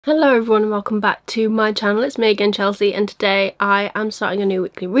Hello everyone and welcome back to my channel. It's me again, Chelsea, and today I am starting a new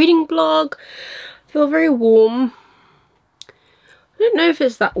weekly reading vlog. I feel very warm. I don't know if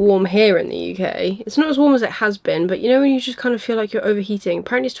it's that warm here in the UK. It's not as warm as it has been, but you know when you just kind of feel like you're overheating.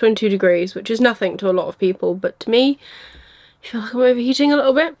 Apparently it's 22 degrees, which is nothing to a lot of people, but to me, I feel like I'm overheating a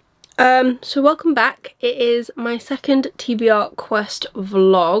little bit. So welcome back. It is my second TBR Quest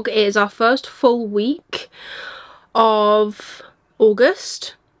vlog. It is our first full week of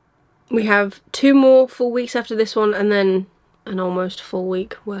August. We have 2 more full weeks after this one, and then an almost full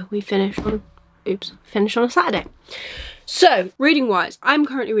week where we finish on a Saturday. So, reading wise, I'm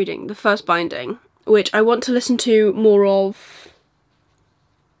currently reading the first binding, which I want to listen to more of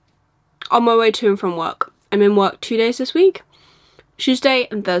on my way to and from work. I'm in work 2 days this week, Tuesday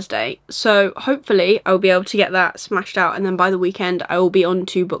and Thursday, so hopefully I will be able to get that smashed out, and then by the weekend I will be on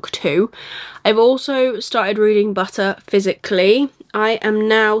to book 2. I've also started reading Butter physically. I am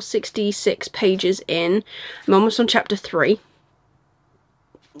now 66 pages in. I'm almost on chapter 3.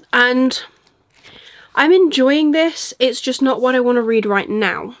 And I'm enjoying this. It's just not what I want to read right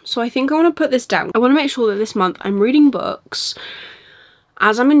now. So I think I want to put this down. I want to make sure that this month I'm reading books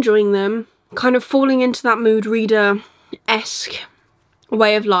as I'm enjoying them, kind of falling into that mood reader-esque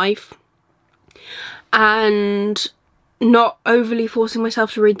way of life, and not overly forcing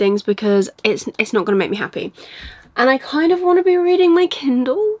myself to read things because it's not going to make me happy. And I kind of want to be reading my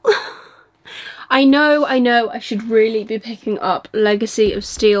Kindle. I know, I should really be picking up Legacy of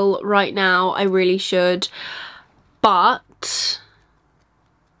Steel right now. I really should. But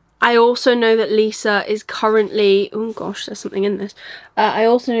I also know that Lisa is currently... Oh gosh, there's something in this. I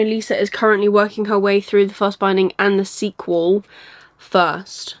also know Lisa is currently working her way through the first binding and the sequel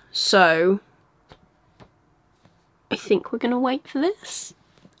first. So I think we're going to wait for this.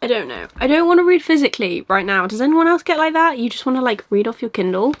 I don't know. I don't want to read physically right now. Does anyone else get like that? You just want to like read off your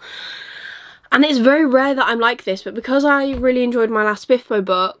Kindle? And it's very rare that I'm like this, but because I really enjoyed my last Biffbo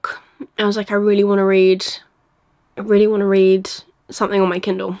book, I was like, I really want to read something on my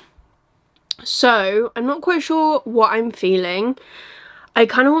Kindle. So I'm not quite sure what I'm feeling. I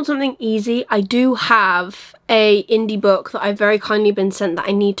kind of want something easy. I do have a indie book that I've very kindly been sent that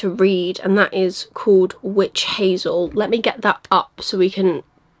I need to read, and that is called Witch Hazel. Let me get that up so we can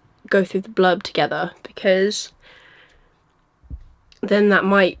go through the blurb together, because then that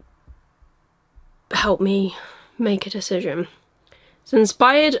might help me make a decision. It's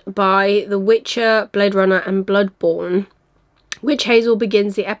inspired by The Witcher, Blade Runner and Bloodborne. Witch Hazel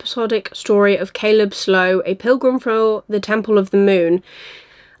begins the episodic story of Caleb Slow, a pilgrim for the Temple of the Moon.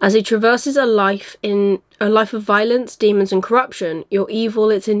 As he traverses a life of violence, demons and corruption. You're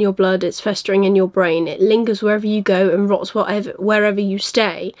evil, it's in your blood, it's festering in your brain. It lingers wherever you go and rots wherever you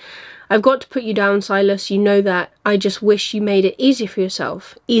stay. I've got to put you down, Silas, you know that. I just wish you made it easier for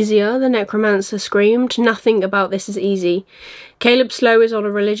yourself. Easier? The necromancer screamed. Nothing about this is easy. Caleb Slow is on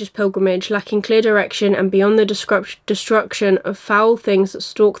a religious pilgrimage, lacking clear direction, and beyond the destruction of foul things that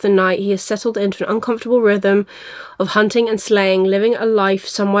stalk the night, he has settled into an uncomfortable rhythm of hunting and slaying, living a life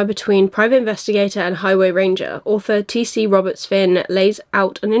somewhere between private investigator and highway ranger. Author T.C. Roberts Finn lays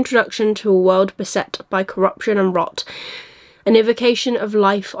out an introduction to a world beset by corruption and rot. An evocation of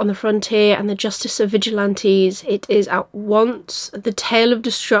life on the frontier and the justice of vigilantes. It is at once the tale of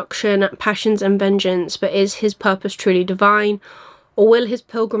destruction, passions and vengeance, but is his purpose truly divine? Or will his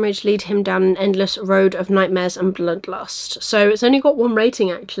pilgrimage lead him down an endless road of nightmares and bloodlust? So it's only got 1 rating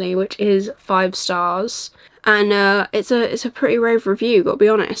actually, which is 5 stars. And it's a pretty rave review, gotta be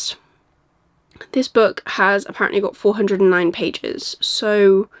honest. This book has apparently got 409 pages,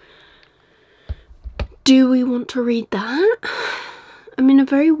 so... do we want to read that? I'm in a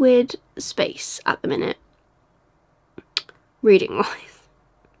very weird space at the minute, reading wise,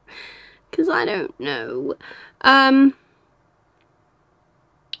 because I don't know.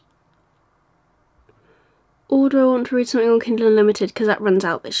 Or do I want to read something on Kindle Unlimited, because that runs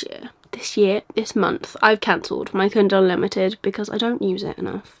out this month. I've cancelled my Kindle Unlimited because I don't use it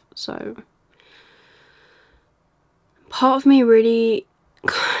enough. So part of me really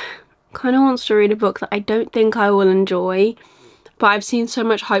kind of wants to read a book that I don't think I will enjoy, but I've seen so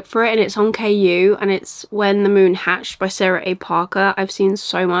much hype for it, and it's on KU, and it's When the Moon Hatched by Sarah A. Parker. I've seen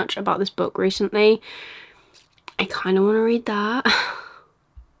so much about this book recently. I kind of want to read that,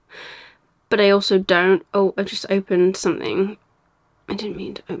 but I also don't. Oh, I just opened something. I didn't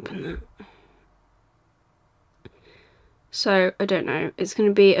mean to open that. So, I don't know. It's going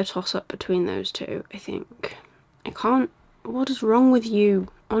to be a toss-up between those two, I think. I can't... What is wrong with you?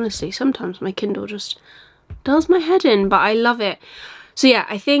 Honestly, sometimes my Kindle just does my head in, but I love it. So yeah,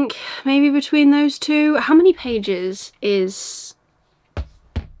 I think maybe between those two. How many pages is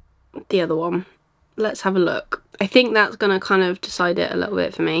the other one. Let's have a look. I think that's gonna kind of decide it a little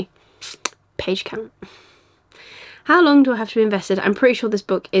bit for me. Page count. How long do I have to be invested? I'm pretty sure this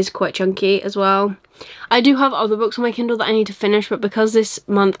book is quite chunky as well. I do have other books on my Kindle that I need to finish, but because this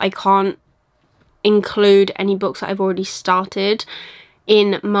month I can't include any books that I've already started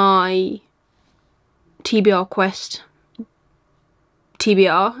in my TBR Quest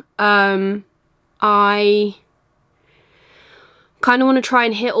TBR, I kind of want to try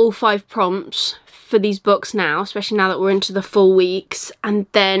and hit all 5 prompts for these books now, especially now that we're into the full weeks, and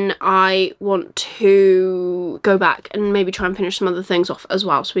then I want to go back and maybe try and finish some other things off as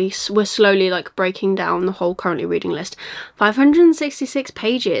well. So we're slowly like breaking down the whole currently reading list. 566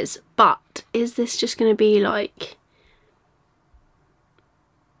 pages, but is this just going to be like,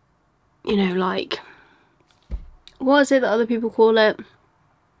 you know, like, what is it that other people call it?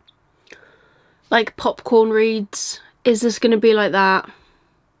 Like popcorn reads? Is this going to be like that?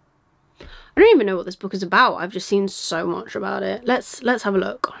 I don't even know what this book is about. I've just seen so much about it. Let's have a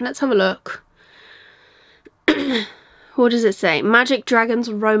look. Let's have a look. What does it say? Magic,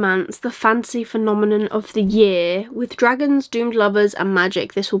 dragons, romance, the fantasy phenomenon of the year. With dragons, doomed lovers, and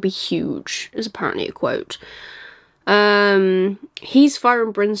magic, this will be huge, is apparently a quote. He's fire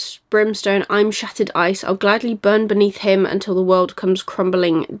and brimstone, I'm shattered ice. I'll gladly burn beneath him until the world comes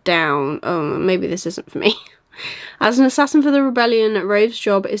crumbling down. Oh, maybe this isn't for me. As an assassin for the rebellion, Rave's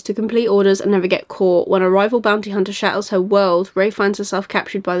job is to complete orders and never get caught. When a rival bounty hunter shatters her world, Rave finds herself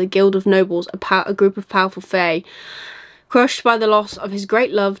captured by the Guild of Nobles, a group of powerful fae. Crushed by the loss of his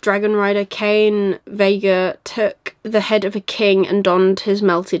great love, Dragon Rider Cain Vega took the head of a king and donned his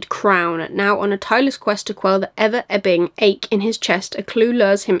melted crown. Now on a tireless quest to quell the ever-ebbing ache in his chest, a clue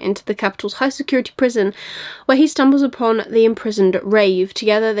lures him into the capital's high-security prison, where he stumbles upon the imprisoned Rave.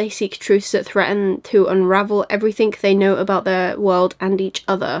 Together they seek truths that threaten to unravel everything they know about their world and each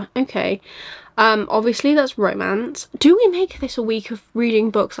other. Okay. Obviously that's romance. Do we make this a week of reading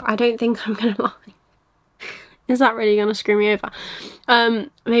books? I don't think I'm gonna lie. Is that really going to screw me over?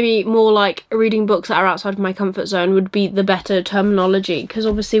 Maybe more like reading books that are outside of my comfort zone would be the better terminology, because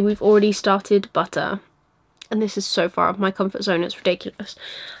obviously we've already started Butter, and this is so far off my comfort zone, it's ridiculous.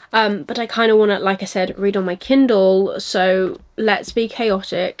 But I kind of want to, like I said, read on my Kindle, so let's be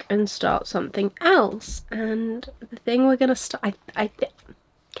chaotic and start something else. And the thing we're going to start, I think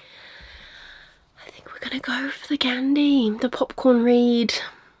we're going to go for the Gandhi, the popcorn read.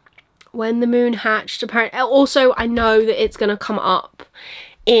 When the Moon Hatched, apparently. Also, I know that it's going to come up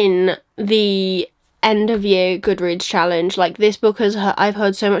in the end of year Goodreads challenge. Like, this book I've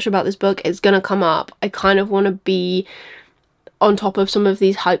heard so much about this book, it's going to come up. I kind of want to be on top of some of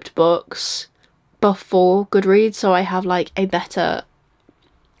these hyped books before Goodreads, so I have like a better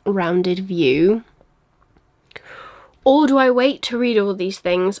rounded view. Or do I wait to read all these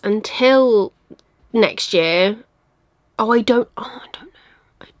things until next year? I don't know.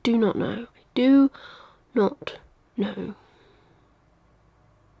 I do not know. I do not know.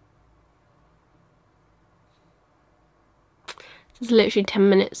 This is literally 10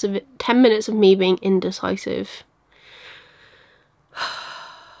 minutes of it. 10 minutes of me being indecisive.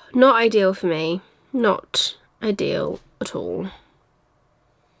 Not ideal for me. Not ideal at all.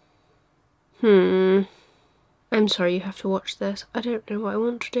 I'm sorry you have to watch this. I don't know what I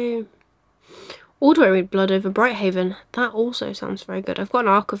want to do. Or do I read Blood over Brighthaven? That also sounds very good. I've got an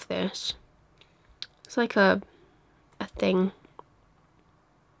arc of this. It's like a thing.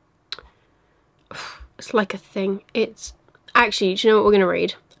 It's like a thing. It's... Actually, do you know what we're going to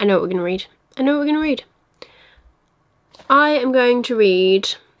read? I know what we're going to read. I know what we're going to read. I am going to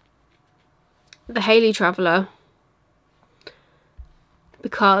read The Haley Traveller,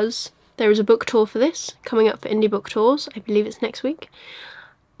 because there is a book tour for this coming up for indie book tours. I believe it's next week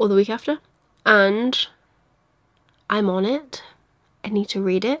or the week after. And I'm on it. I need to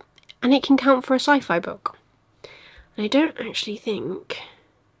read it. And it can count for a sci-fi book. And I don't actually think...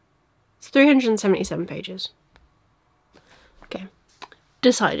 It's 377 pages. Okay.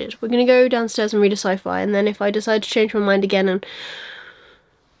 Decided. We're going to go downstairs and read a sci-fi. And then if I decide to change my mind again and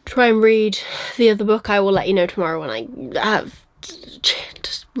try and read the other book, I will let you know tomorrow when I have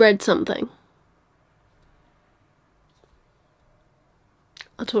just read something.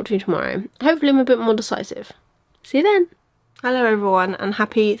 I'll talk to you tomorrow. Hopefully I'm a bit more decisive. See you then. Hello everyone and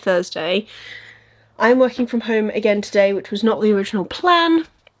happy Thursday. I'm working from home again today, which was not the original plan.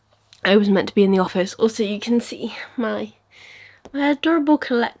 I was meant to be in the office. Also, you can see my adorable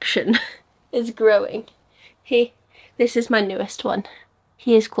collection is growing. This is my newest one.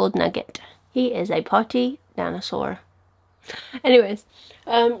 He is called Nugget. He is a potty dinosaur. Anyways,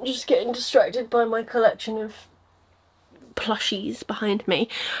 just getting distracted by my collection of plushies behind me.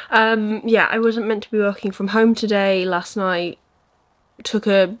 Yeah, I wasn't meant to be working from home today. Last night took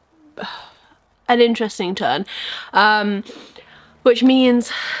an interesting turn, which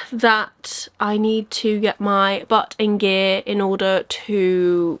means that I need to get my butt in gear in order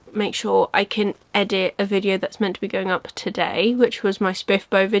to make sure I can edit a video that's meant to be going up today, which was my spiff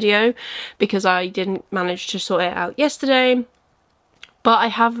bow video, because I didn't manage to sort it out yesterday. But I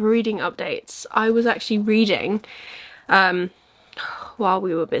have reading updates. I was actually reading while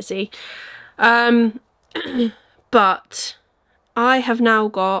we were busy, but I have now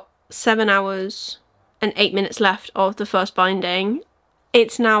got 7 hours and 8 minutes left of the first binding.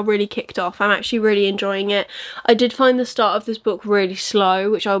 It's now really kicked off. I'm actually really enjoying it. I did find the start of this book really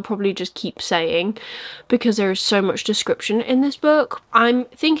slow, which I'll probably just keep saying because there is so much description in this book. I'm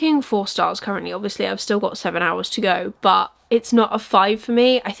thinking 4 stars currently. Obviously I've still got 7 hours to go, but it's not a 5 for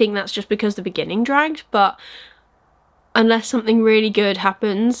me. I think that's just because the beginning dragged, but unless something really good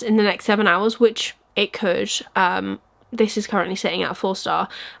happens in the next 7 hours, which it could, this is currently sitting at a 4 star.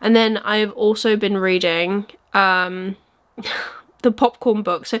 And then I've also been reading the popcorn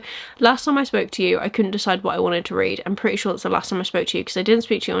book. So last time I spoke to you, I couldn't decide what I wanted to read. I'm pretty sure that's the last time I spoke to you, because I didn't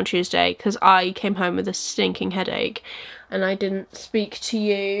speak to you on Tuesday because I came home with a stinking headache, and I didn't speak to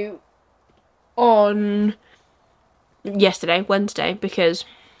you on Wednesday, because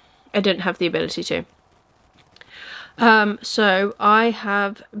I didn't have the ability to. So I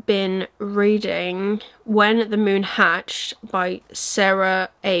have been reading When the Moon Hatched by Sarah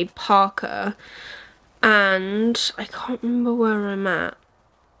A. Parker, and I can't remember where I'm at.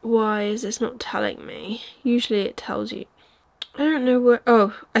 Why is this not telling me? Usually it tells you. I don't know where.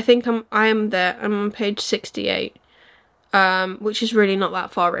 Oh, I think I am there. I'm on page 68, which is really not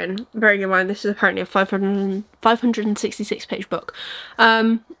that far in. Bearing in mind this is apparently a 566 page book.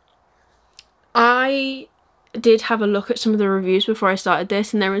 I did have a look at some of the reviews before I started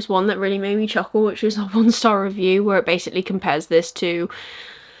this, and there is one that really made me chuckle, which is a 1-star review where it basically compares this to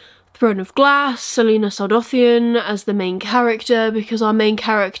Throne of Glass, Selena Saldothian as the main character, because our main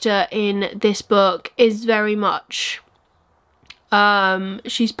character in this book is very much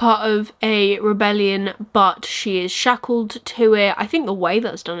she's part of a rebellion, but she is shackled to it. I think the way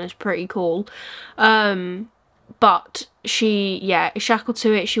that's done is pretty cool. But she, yeah, is shackled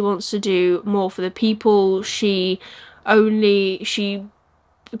to it. She wants to do more for the people. She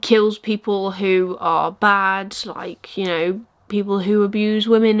kills people who are bad, like, you know, people who abuse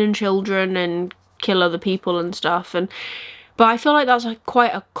women and children and kill other people and stuff. But I feel like that's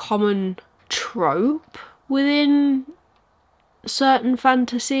quite a common trope within certain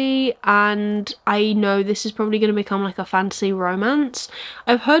fantasy, and I know this is probably going to become like a fantasy romance.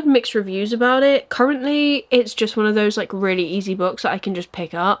 I've heard mixed reviews about it. Currently it's just one of those like really easy books that I can just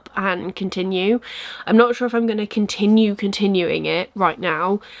pick up and continue. I'm not sure if I'm going to continuing it right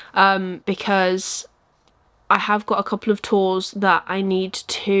now, because I have got a couple of tours that I need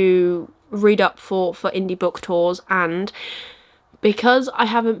to read up for indie book tours, and because I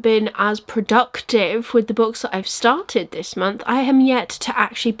haven't been as productive with the books that I've started this month, I am yet to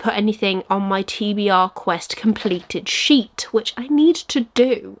actually put anything on my TBR Quest completed sheet, which I need to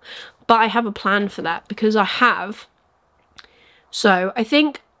do. But I have a plan for that, because I have. So I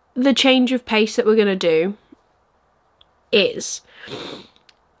think the change of pace that we're going to do is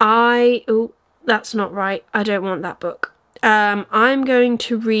oh, that's not right. I don't want that book. I'm going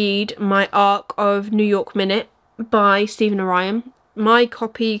to read my arc of New York Minute by Stephen Orion. My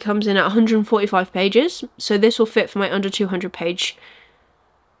copy comes in at 145 pages, so this will fit for my under 200 page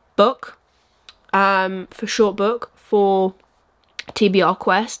book, for short book, for TBR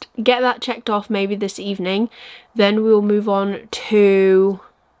Quest. Get that checked off maybe this evening, then we'll move on to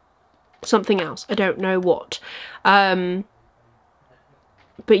something else. I don't know what. But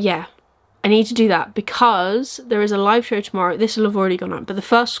yeah, I need to do that because there is a live show tomorrow. This will have already gone up, but the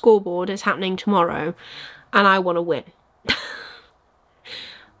first scoreboard is happening tomorrow, and I want to win.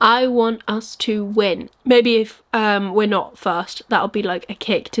 I want us to win. Maybe if we're not first, that'll be like a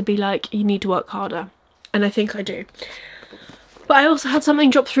kick to be like, you need to work harder. And I think I do. But I also had something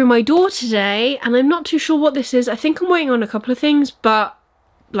drop through my door today, and I'm not too sure what this is. I think I'm waiting on a couple of things, but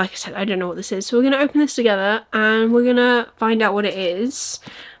like I said, I don't know what this is. So we're going to open this together and we're going to find out what it is,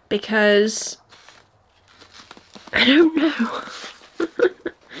 because I don't know.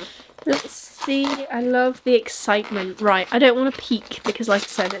 Let's see. I love the excitement. Right, I don't want to peek because like I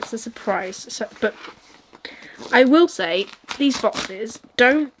said, it's a surprise. So, but I will say these boxes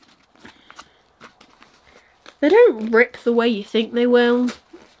don't rip the way you think they will.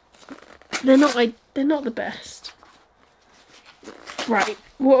 They're not the best. Right,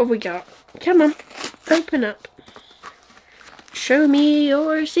 what have we got? Come on, open up. Show me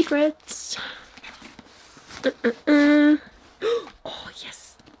your secrets. Oh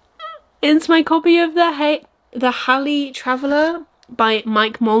yes, it's my copy of the Halley Traveller by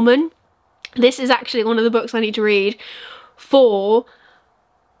Mike Molman. This is actually one of the books I need to read for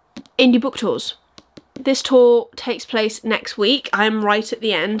indie book tours. This tour takes place next week. I'm right at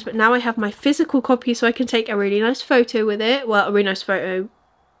the end, but now I have my physical copy so I can take a really nice photo with it. Well, a really nice photo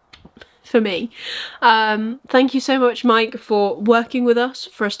for me. Thank you so much, Mike, for working with us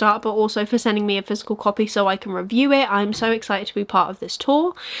for a start, but also for sending me a physical copy so I can review it. I'm so excited to be part of this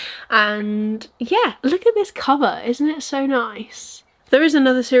tour. And yeah, look at this cover. Isn't it so nice? There is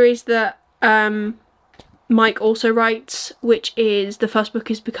another series that Mike also writes, which is, the first book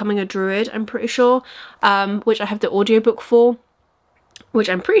is Becoming a Druid, I'm pretty sure, which I have the audiobook for, which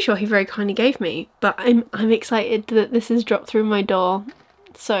I'm pretty sure he very kindly gave me, but I'm excited that this has dropped through my door.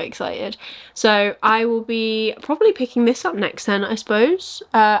 So excited. So I will be probably picking this up next then, I suppose,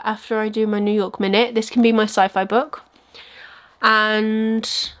 after I do my New York Minute. This can be my sci-fi book.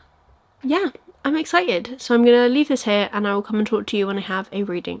 And yeah, I'm excited. So I'm gonna leave this here and I will come and talk to you when I have a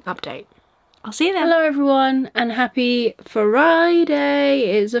reading update. I'll see you then. Hello everyone and happy Friday.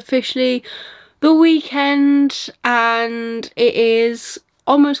 It is officially the weekend and it is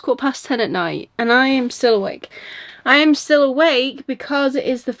almost 10:15 at night and I am still awake. I am still awake because it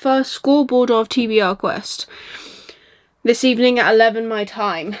is the first scoreboard of TBR Quest this evening at 11 my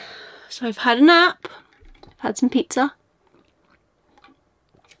time. So I've had a nap, I've had some pizza,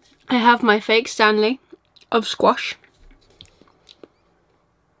 I have my fake Stanley of squash.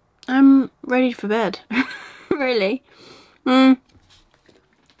 I'm ready for bed, really. And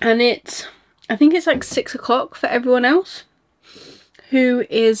I think it's like 6 o'clock for everyone else who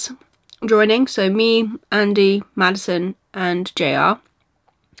is joining, so me, Andy, Madison and JR.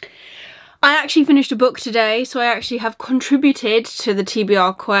 I actually finished a book today, so I actually have contributed to the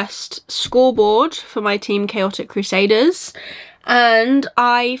TBR Quest scoreboard for my team Chaotic Crusaders, and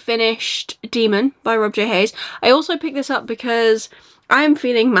I finished Demon by Rob J. Hayes. I also picked this up because I am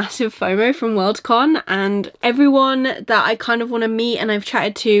feeling massive FOMO from Worldcon and everyone that I kind of want to meet and I've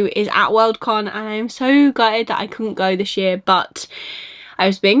chatted to is at Worldcon, and I'm so gutted that I couldn't go this year, but I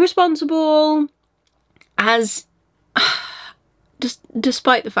was being responsible, as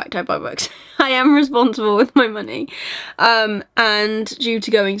despite the fact I buy books, I am responsible with my money, and due to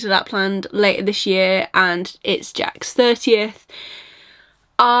going to that planned later this year and it's Jack's 30th,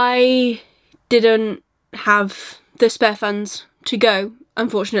 I didn't have the spare funds to go,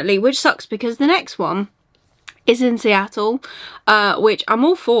 unfortunately, which sucks because the next one is in Seattle, which I'm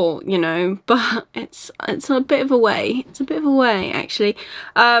all for, you know, but it's a bit of a way. It's a bit of a way, actually.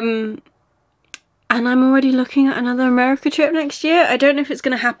 And I'm already looking at another America trip next year. I don't know if it's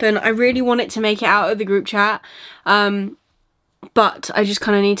going to happen. I really want it to make it out of the group chat, but I just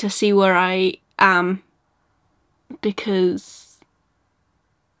kind of need to see where I am, because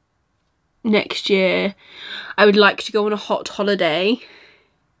next year I would like to go on a hot holiday,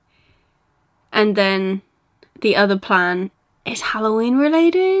 and then the other plan is Halloween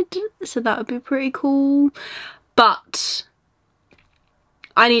related, so that would be pretty cool, but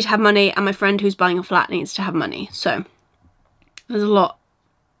I need to have money and my friend who's buying a flat needs to have money, so there's a lot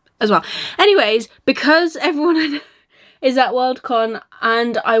as well. Anyways, because everyone is at Worldcon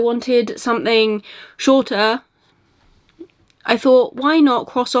and I wanted something shorter, I thought, why not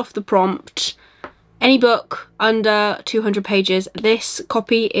cross off the prompt? Any book under 200 pages. This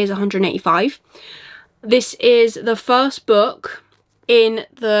copy is 185. This is the first book in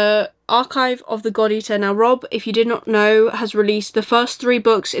the Archive of the God Eater. Now, Rob, if you did not know, has released the first 3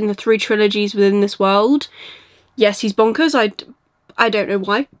 books in the 3 trilogies within this world. Yes, he's bonkers. I don't know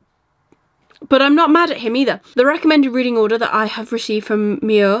why, but I'm not mad at him either. The recommended reading order that I have received from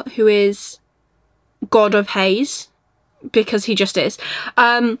Muir, who is God of Haze, because he just is,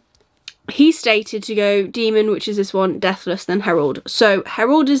 he stated to go Demon, which is this one, Deathless, then Herald. So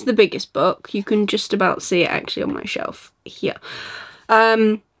Herald is the biggest book. You can just about see it actually on my shelf here.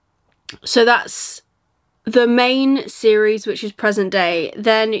 So that's the main series, which is present day.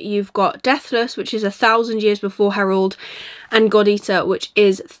 Then you've got Deathless, which is 1,000 years before Herald, and God Eater, which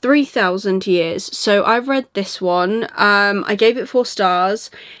is 3,000 years. So I've read this one. I gave it 4 stars.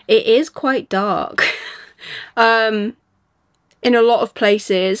 It is quite dark. In a lot of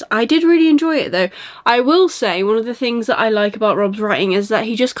places. I did really enjoy it though. I will say one of the things that I like about Rob's writing is that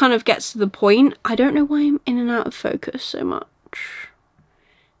he just kind of gets to the point. I don't know why I'm in and out of focus so much.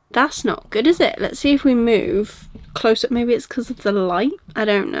 That's not good, is it? Let's see if we move closer. Maybe it's because of the light. I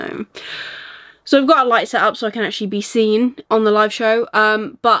don't know. So I've got a light set up so I can actually be seen on the live show.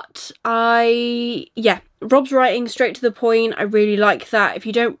 But yeah, Rob's writing straight to the point. I really like that. If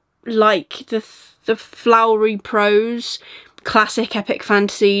you don't like the flowery prose, classic epic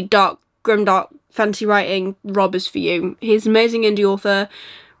fantasy, grimdark fantasy writing, Rob is for you. He's an amazing indie author.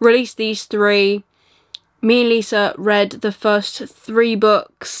 Released these 3. Me and Lisa read the first 3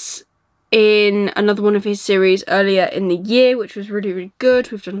 books in another one of his series earlier in the year, which was really, really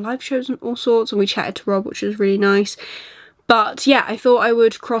good. We've done live shows and all sorts, and we chatted to Rob, which was really nice. But yeah, I thought I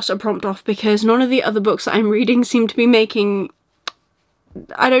would cross a prompt off because none of the other books that I'm reading seem to be making...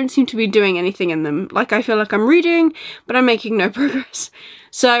 I don't seem to be doing anything in them. Like, I feel like I'm reading, but I'm making no progress.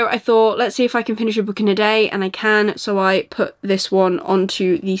 So I thought, let's see if I can finish a book in a day, and I can. So I put this one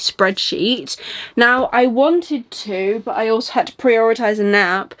onto the spreadsheet. Now, I wanted to, but I also had to prioritise a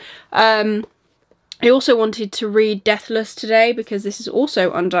nap. I also wanted to read Deathless today because this is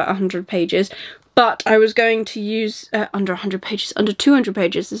also under 100 pages. But I was going to use under 100 pages, under 200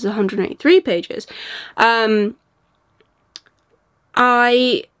 pages. This is 183 pages.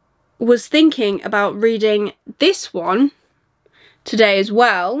 I was thinking about reading this one today as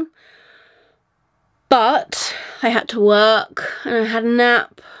well, but I had to work and I had a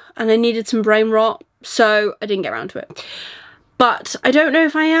nap and I needed some brain rot, so I didn't get around to it. But I don't know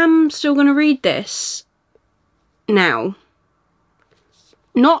if I am still going to read this now.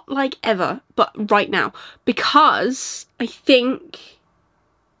 Not like ever, but right now, because I think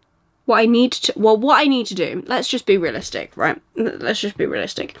what I need to do, let's just be realistic, right? Let's just be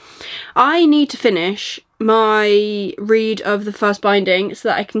realistic. I need to finish my read of the first binding so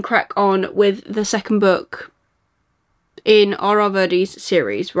that I can crack on with the second book in R.R. Verdi's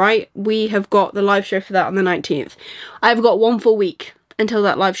series, right? We have got the live show for that on the 19th. I've got 1 full week until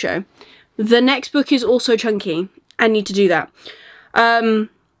that live show. The next book is also chunky. I need to do that. I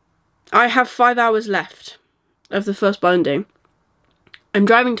have 5 hours left of the first binding. I'm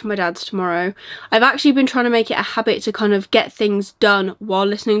driving to my dad's tomorrow. I've actually been trying to make it a habit to kind of get things done while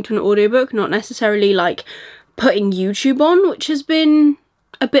listening to an audiobook, not necessarily like putting YouTube on, which has been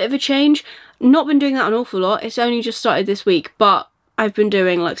a bit of a change. Not been doing that an awful lot. It's only just started this week, but I've been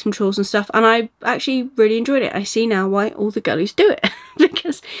doing like some chores and stuff, and I actually really enjoyed it. I see now why all the girlies do it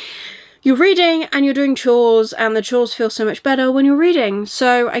because you're reading and you're doing chores, and the chores feel so much better when you're reading.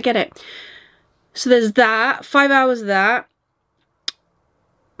 So I get it. So there's that. 5 hours of that.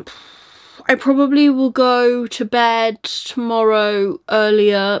 I probably will go to bed tomorrow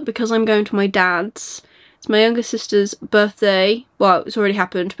earlier because I'm going to my dad's. It's my younger sister's birthday. Well, it's already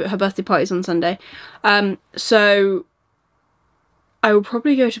happened, but her birthday party's on Sunday. So I will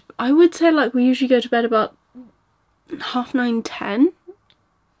probably go to... I would say, like, we usually go to bed about 9:30, 10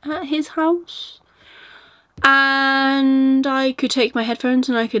 at his house. And I could take my headphones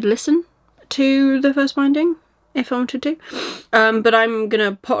and I could listen to the first binding if I wanted to. But I'm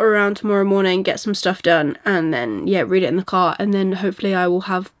gonna potter around tomorrow morning, get some stuff done, and then, yeah, read it in the car, and then hopefully I will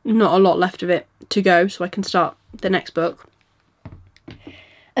have not a lot left of it to go so I can start the next book.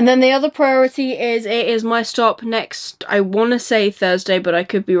 And then the other priority is, it is my stop next, I want to say Thursday, but I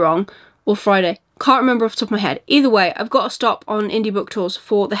could be wrong, or Friday. Can't remember off the top of my head. Either way, I've got a stop on Indie Book Tours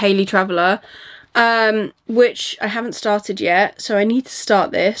for the Hayley Traveller, which I haven't started yet, so I need to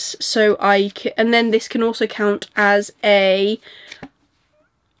start this, so and then this can also count as a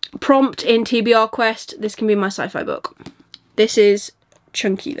prompt in TBR Quest. This can be my sci-fi book. This is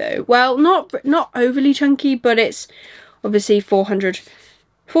chunky though. Well, not overly chunky, but it's obviously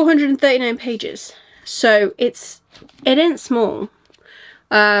 439 pages, so it ain't small.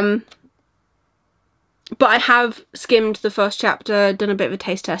 But I have skimmed the first chapter, done a bit of a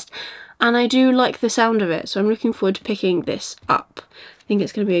taste test, and I do like the sound of it, so I'm looking forward to picking this up. I think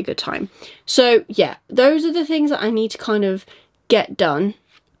it's going to be a good time. So yeah, those are the things that I need to kind of get done.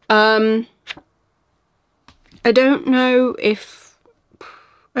 I don't know if...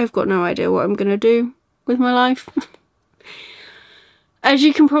 I've got no idea what I'm going to do with my life. As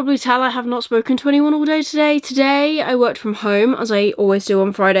you can probably tell, I have not spoken to anyone all day today. Today I worked from home, as I always do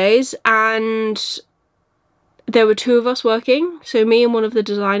on Fridays, and there were 2 of us working, so me and one of the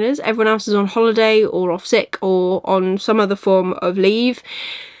designers. Everyone else is on holiday or off sick or on some other form of leave,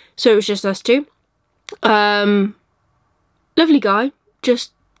 so it was just us 2. Lovely guy,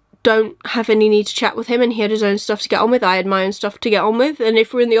 just don't have any need to chat with him, and he had his own stuff to get on with. I had my own stuff to get on with, and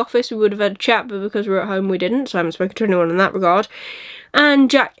if we're in the office we would have had a chat, but because we're at home we didn't, so I haven't spoken to anyone in that regard.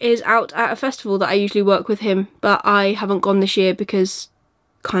 And Jack is out at a festival that I usually work with him, but I haven't gone this year because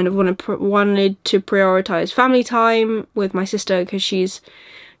kind of wanted to prioritise family time with my sister, because she's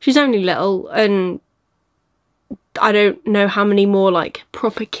only little, and I don't know how many more like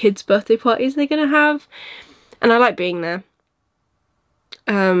proper kids' birthday parties they're gonna have, and I like being there.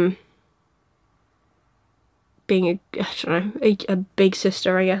 being a, I don't know, a big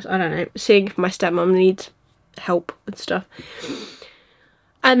sister, I guess. I don't know. Seeing if my stepmom needs help with stuff.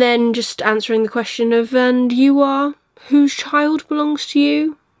 And then just answering the question of, and you are, whose child belongs to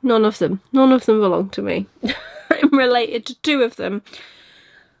you? None of them. None of them belong to me. I'm related to 2 of them.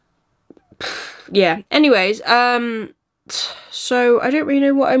 Yeah. Anyways, so I don't really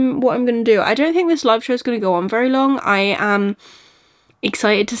know what I'm gonna do. I don't think this live show is gonna go on very long. I am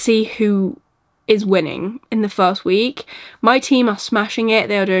excited to see who is winning in the first week. My team are smashing it.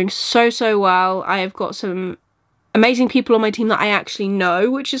 They are doing so well. I have got some amazing people on my team that I actually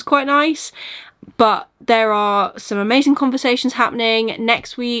know, which is quite nice. But there are some amazing conversations happening.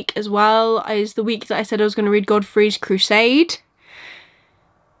 Next week as well is the week that I said I was going to read Godfrey's Crusade.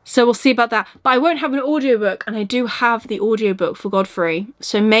 So we'll see about that. But I won't have an audiobook, and I do have the audiobook for Godfrey.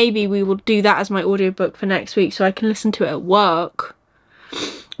 So maybe we will do that as my audiobook for next week so I can listen to it at work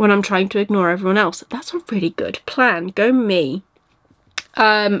when I'm trying to ignore everyone else. That's a really good plan. Go me.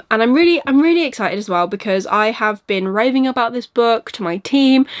 And I'm really excited as well because I have been raving about this book to my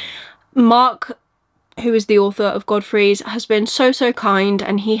team. Mark, who is the author of Godfrey's, has been so kind,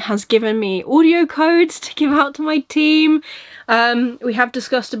 and he has given me audio codes to give out to my team. We have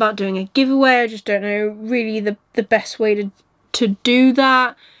discussed about doing a giveaway. I just don't know really the best way to do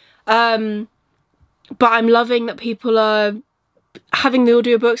that. But I'm loving that people are having the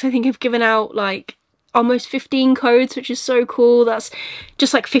audiobooks. I think I've given out like almost 15 codes, which is so cool. That's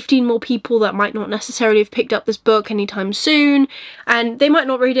just like 15 more people that might not necessarily have picked up this book anytime soon, and they might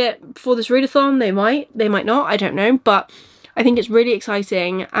not read it for this readathon. They might not, I don't know, but I think it's really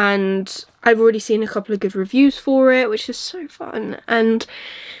exciting, and I've already seen a couple of good reviews for it, which is so fun. And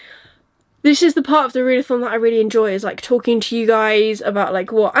this is the part of the readathon that I really enjoy, is like talking to you guys about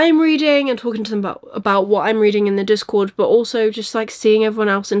like what I'm reading and talking to them about what I'm reading in the Discord, but also just like seeing everyone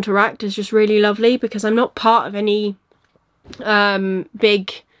else interact is just really lovely, because I'm not part of any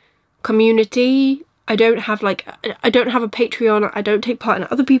big community. I don't have a Patreon. I don't take part in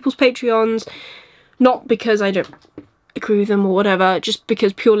other people's Patreons, not because I don't agree with them or whatever, just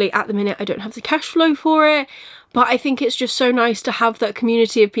because purely at the minute I don't have the cash flow for it. But I think it's just so nice to have that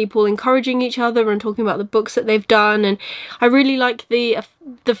community of people encouraging each other and talking about the books that they've done. And I really like the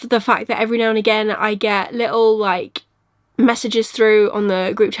fact that every now and again I get little like messages through on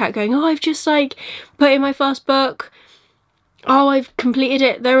the group chat going, oh, I've just like put in my first book, oh, I've completed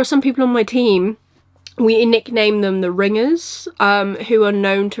it. There are some people on my team, we nickname them the Ringers, who are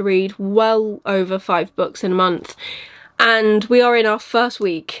known to read well over 5 books in a month. And we are in our first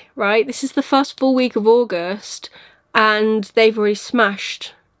week, right? This is the first full week of August, and they've already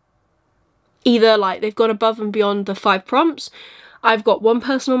smashed. Either like they've gone above and beyond the 5 prompts. I've got one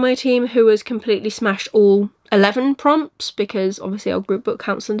person on my team who has completely smashed all 11 prompts, because obviously our group book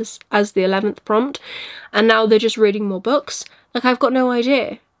counts as the 11th prompt. And now they're just reading more books. Like, I've got no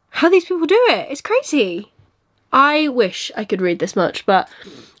idea how these people do it. It's crazy. I wish I could read this much, but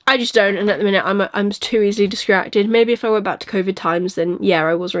I just don't, and at the minute I'm too easily distracted. Maybe if I went back to COVID times, then yeah,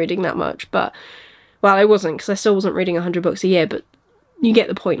 I was reading that much, but, well, I wasn't, because I still wasn't reading 100 books a year, but you get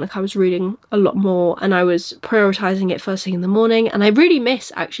the point. Like, I was reading a lot more, and I was prioritising it first thing in the morning, and I really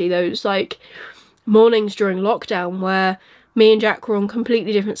miss, actually, those, like, mornings during lockdown where me and Jack were on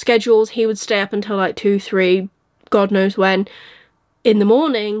completely different schedules. He would stay up until, like, 2, 3, God knows when, in the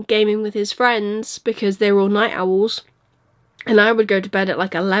morning, gaming with his friends, because they were all night owls. And I would go to bed at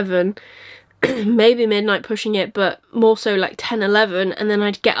like 11, maybe midnight pushing it, but more so like 10, 11. And then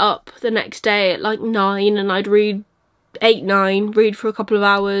I'd get up the next day at like 9 and I'd read 8, 9, read for a couple of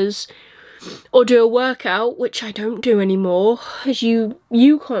hours, or do a workout, which I don't do anymore, as you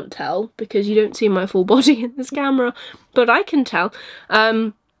can't tell because you don't see my full body in this camera, but I can tell.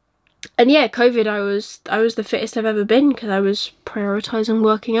 And yeah, COVID, I was the fittest I've ever been, because I was prioritising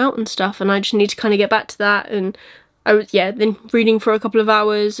working out and stuff, and I just need to kind of get back to that. And I was, yeah, then reading for a couple of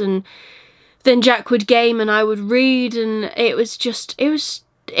hours, and then Jack would game and I would read, and it was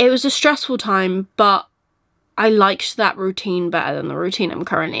a stressful time, but I liked that routine better than the routine I'm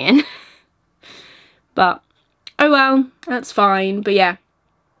currently in. But, oh well, that's fine. But yeah,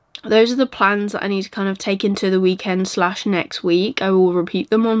 those are the plans that I need to kind of take into the weekend / next week. I will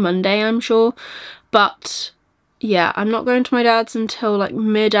repeat them on Monday, I'm sure. But yeah, I'm not going to my dad's until like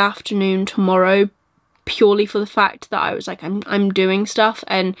mid-afternoon tomorrow, purely for the fact that I was like, I'm doing stuff,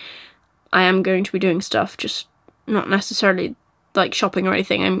 and I am going to be doing stuff, just not necessarily like shopping or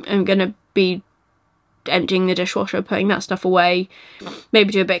anything. I'm gonna be emptying the dishwasher, putting that stuff away,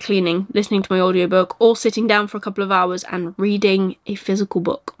 maybe do a bit of cleaning, listening to my audiobook, or sitting down for a couple of hours and reading a physical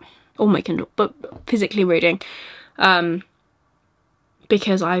book, or my Kindle, but physically reading,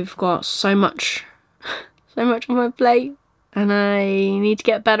 because I've got so much so much on my plate, and I need to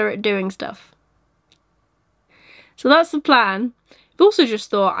get better at doing stuff. So that's the plan. I've also just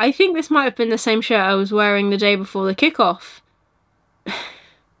thought, I think this might have been the same shirt I was wearing the day before the kickoff.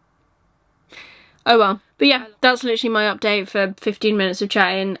 Oh well. But yeah, that's literally my update for 15 minutes of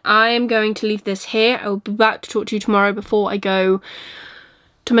chatting. I am going to leave this here. I will be back to talk to you tomorrow before I go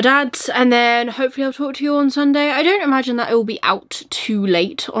to my dad's, and then hopefully I'll talk to you on Sunday. I don't imagine that it will be out too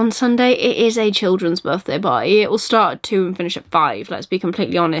late on Sunday. It is a children's birthday party. It will start at 2 and finish at 5, let's be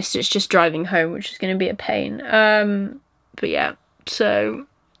completely honest. It's just driving home, which is going to be a pain. But yeah, so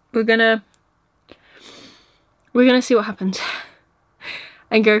we're gonna see what happens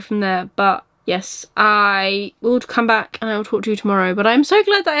and go from there. But yes, I will come back and I will talk to you tomorrow. But I'm so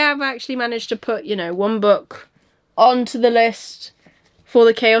glad that I have actually managed to put, you know, one book onto the list for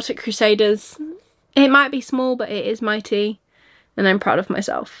the Chaotic Crusaders. It might be small, but it is mighty, and I'm proud of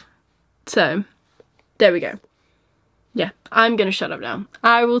myself. So, there we go. Yeah, I'm gonna shut up now.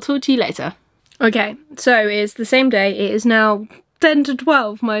 I will talk to you later. Okay, so it's the same day. It is now 10 to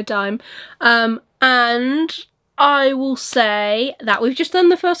 12 my time. And I will say that we've just done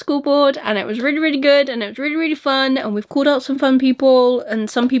the first school board, and it was really, really good, and it was really, really fun, and we've called out some fun people, and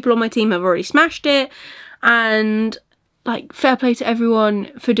some people on my team have already smashed it, and like, fair play to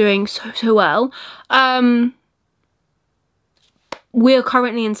everyone for doing so well. We're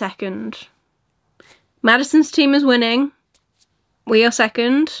currently in second. Madison's team is winning. We are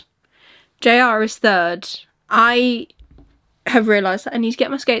second. JR is third. I have realised that I need to get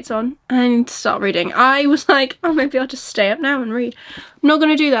my skates on and I need to start reading. I was like, oh, maybe I'll just stay up now and read. I'm not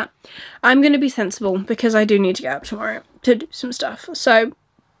going to do that. I'm going to be sensible because I do need to get up tomorrow to do some stuff. So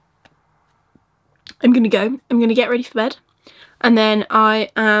I'm going to go. I'm going to get ready for bed. And then I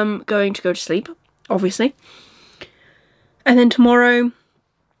am going to go to sleep, obviously. And then tomorrow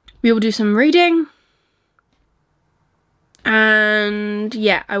we will do some reading. And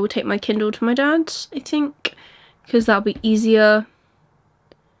yeah, I will take my Kindle to my dad's, I think, because that'll be easier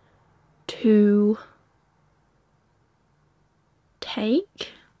to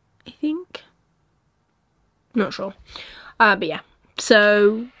take, I think. Not sure. But yeah,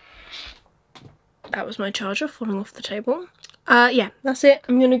 so that was my charger falling off the table. Yeah, that's it.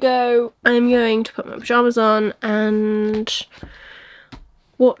 I'm going to put my pyjamas on and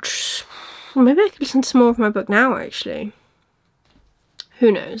watch. Maybe I could listen to some more of my book now, actually.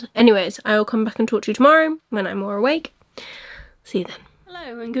 Who knows? Anyways, I will come back and talk to you tomorrow when I'm more awake. See you then.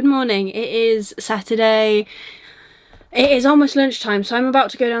 Hello and good morning. It is Saturday. It is almost lunchtime, so I'm about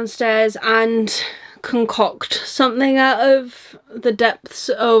to go downstairs and concoct something out of the depths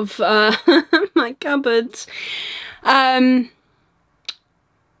of my cupboards. I'm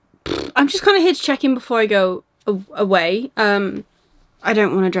just kind of here to check in before I go away. I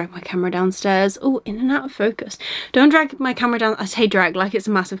don't want to drag my camera downstairs. Oh, in and out of focus. Don't drag my camera down. I say drag like it's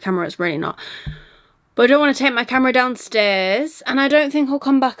a massive camera. It's really not. But I don't want to take my camera downstairs, and I don't think I'll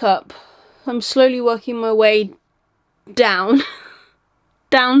come back up. I'm slowly working my way down.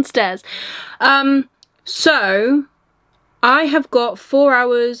 Downstairs. So I have got 4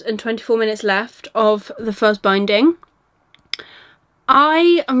 hours and 24 minutes left of the first binding.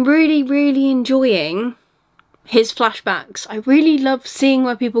 I am really, really enjoying his flashbacks. I really love seeing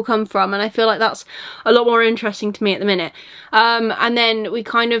where people come from, and I feel like that's a lot more interesting to me at the minute. And then we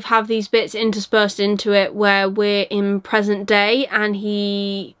kind of have these bits interspersed into it where we're in present day, and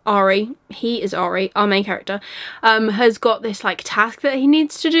he is Ari, our main character, has got this like task that he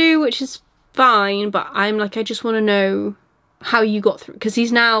needs to do, which is fine, but I'm like, I just want to know how you got through, because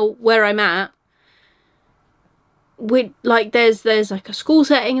he's now where I'm at. Like there's like a school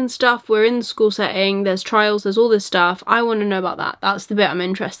setting and stuff. We're in the school setting, there's trials, there's all this stuff. I want to know about that. That's the bit I'm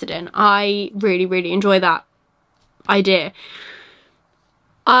interested in. I really, really enjoy that idea.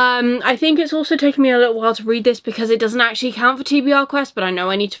 I think it's also taken me a little while to read this because it doesn't actually count for TBR Quest, but I know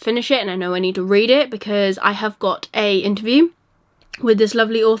I need to finish it and I know I need to read it because I have got a interview with this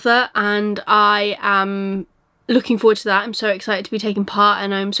lovely author, and I am looking forward to that. I'm so excited to be taking part,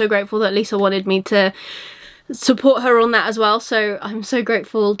 and I'm so grateful that Lisa wanted me to support her on that as well, so I'm so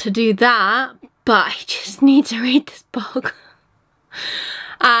grateful to do that. But I just need to read this book.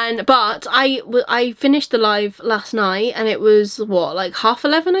 But I finished the live last night, and it was what, like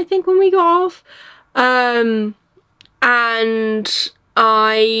 11:30 I think when we got off, and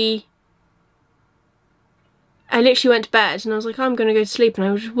I literally went to bed and I was like, oh, I'm gonna go to sleep, and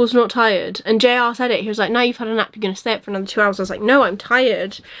I was not tired. And JR said it, he was like, now you've had a nap, you're gonna stay up for another 2 hours. I was like, no, I'm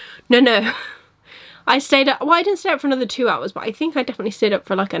tired. No. I stayed up, well, I didn't stay up for another 2 hours, but I think I definitely stayed up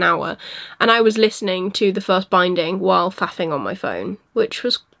for like an hour, and I was listening to the first binding while faffing on my phone, which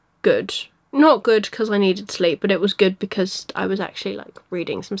was good. not good because I needed sleep, but it was good because I was actually like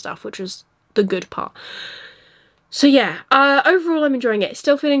reading some stuff, which was the good part. So yeah, overall I'm enjoying it.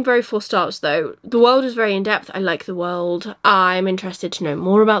 Still feeling very 4 stars though. The world is very in-depth. I like the world. I'm interested to know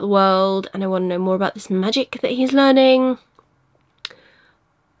more about the world, and I want to know more about this magic that he's learning.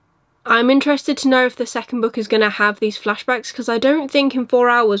 I'm interested to know if the second book is going to have these flashbacks, because I don't think in 4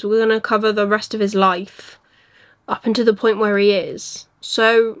 hours we're going to cover the rest of his life up until the point where he is.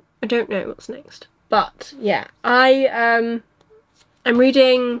 So I don't know what's next. But yeah, I'm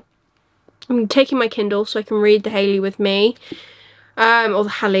taking my Kindle so I can read the Haley with me. Or the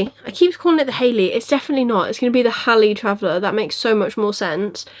Halley. I keep calling it the Haley. It's definitely not. It's going to be the Halley Traveller. That makes so much more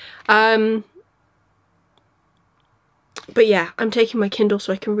sense. But yeah, I'm taking my Kindle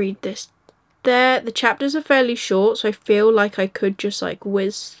so I can read this. The chapters are fairly short, so I feel like I could just like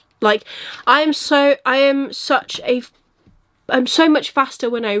whiz. Like, I'm so much faster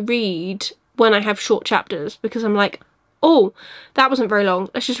when I read when I have short chapters, because I'm like, oh, that wasn't very long.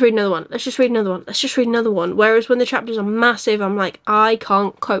 Let's just read another one. Let's just read another one. Let's just read another one. Whereas when the chapters are massive, I'm like, I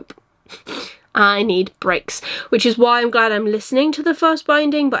can't cope. I need breaks. Which is why I'm glad I'm listening to the first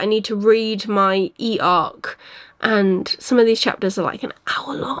binding, but I need to read my e-arc. And some of these chapters are like an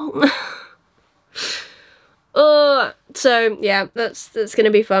hour long. So yeah, that's going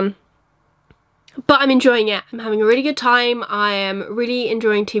to be fun. But I'm enjoying it. I'm having a really good time. I am really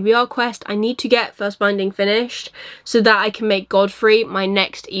enjoying TBR Quest. I need to get first binding finished so that I can make Godfrey my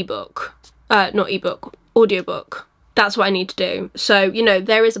next ebook. Not ebook, audiobook. That's what I need to do. So, you know,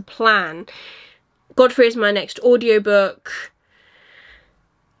 there is a plan. Godfrey is my next audiobook.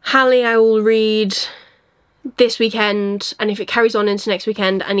 Halley I will read this weekend, and if it carries on into next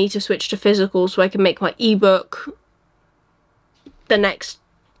weekend, I need to switch to physical so I can make my ebook the next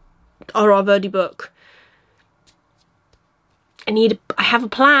R.R. Verdi book. I have a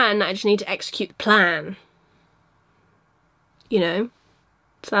plan, I just need to execute the plan. You know?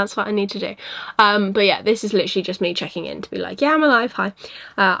 So that's what I need to do. But yeah, this is literally just me checking in to be like, yeah, I'm alive, hi.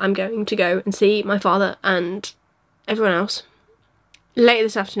 I'm going to go and see my father and everyone else later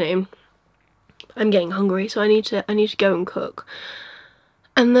this afternoon. I'm getting hungry, so I need to go and cook.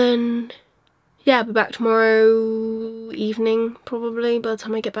 And then yeah, I'll be back tomorrow evening, probably, by the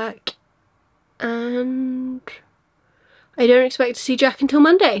time I get back. And I don't expect to see Jack until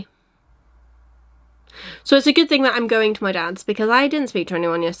Monday. So it's a good thing that I'm going to my dad's, because I didn't speak to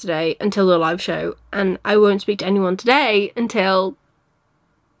anyone yesterday until the live show, and I won't speak to anyone today until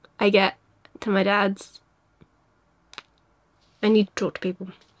I get to my dad's. I need to talk to people.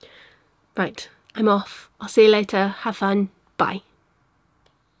 Right, I'm off. I'll see you later. Have fun. Bye.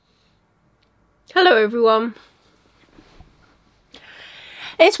 Hello everyone.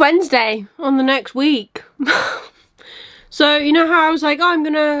 It's Wednesday on the next week. So you know how I was like, oh, I'm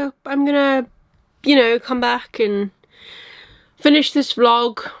gonna, you know, come back and finish this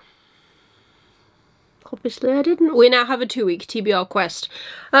vlog. Obviously I didn't. We now have a 2-week TBR Quest,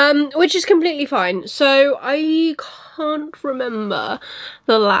 which is completely fine. So I can't remember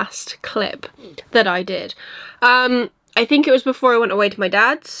the last clip that I did. I think it was before I went away to my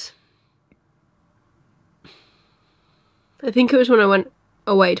dad's. I think it was when I went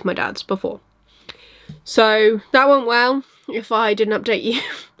away to my dad's before. So that went well, if I didn't update you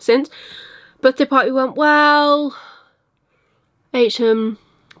since. Birthday party went well. Ate some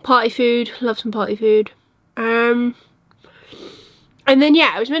party food, love some party food. And then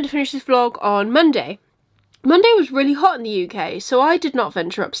yeah, I was meant to finish this vlog on Monday. Monday was really hot in the UK, so I did not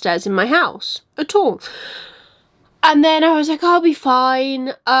venture upstairs in my house at all. And then I was like, I'll be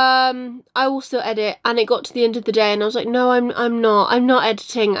fine. I will still edit. And it got to the end of the day and I was like, no, I'm not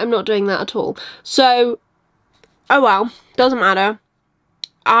editing. I'm not doing that at all. So, oh well, doesn't matter.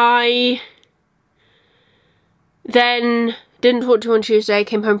 I then didn't talk to you on Tuesday,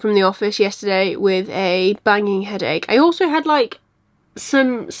 came home from the office yesterday with a banging headache. I also had like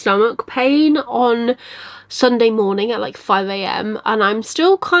some stomach pain on Sunday morning at like 5 AM and I'm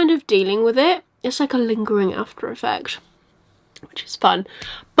still kind of dealing with it. It's like a lingering after effect, which is fun.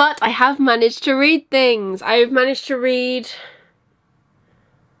 But I have managed to read things. I've managed to read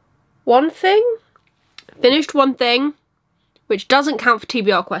one thing, finished one thing, which doesn't count for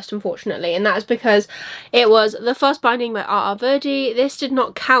TBR Quest, unfortunately, and that is because it was the first binding by R.R. Verdi. This did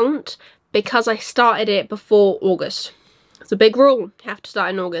not count because I started it before August. It's a big rule. You have to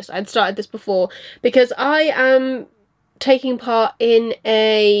start in August. I'd started this before because I am taking part in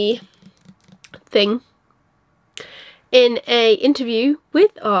a interview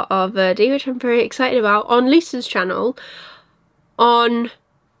with R.R. Verdi, which I'm very excited about, on Lisa's channel on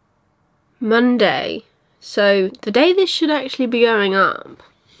Monday. So the day this should actually be going up,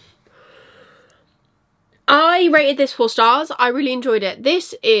 I rated this 4 stars. I really enjoyed it.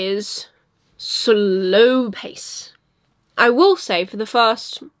 This is slow pace. I will say for the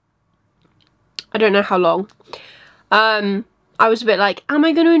first, I don't know how long, I was a bit like, am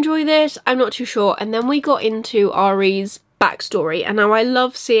I going to enjoy this? I'm not too sure. And then we got into Ari's backstory, and now I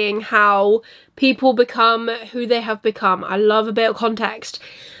love seeing how people become who they have become. I love a bit of context.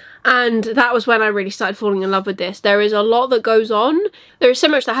 And that was when I really started falling in love with this. There is a lot that goes on. There is so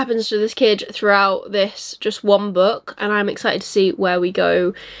much that happens to this kid throughout this just one book, and I'm excited to see where we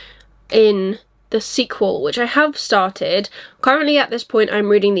go in the sequel, which I have started. Currently at this point I'm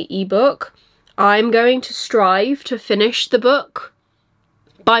reading the ebook. I'm going to strive to finish the book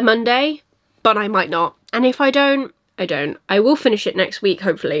by Monday, but I might not. And if I don't, I don't. I will finish it next week,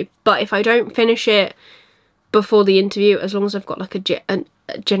 hopefully. But if I don't finish it before the interview, as long as I've got like a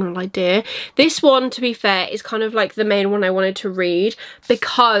general idea. This one, to be fair, is kind of like the main one I wanted to read,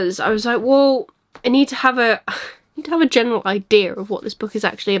 because I was like, well, I need to have a general idea of what this book is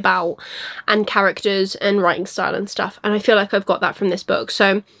actually about, and characters and writing style and stuff. And I feel like I've got that from this book.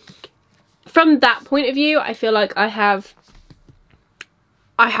 So from that point of view, I feel like I have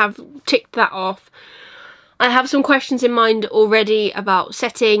ticked that off. I have some questions in mind already about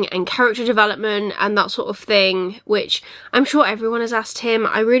setting and character development and that sort of thing, which I'm sure everyone has asked him.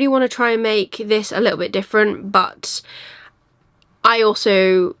 I really want to try and make this a little bit different, but I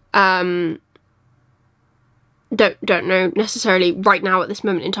also don't know necessarily right now at this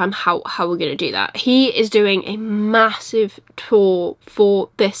moment in time how we're going to do that. He is doing a massive tour for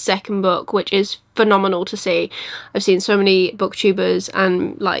this second book, which is phenomenal to see. I've seen so many booktubers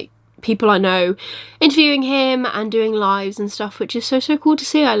and like people I know interviewing him and doing lives and stuff, which is so cool to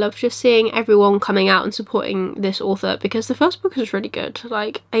see. I love just seeing everyone coming out and supporting this author, because the first book is really good.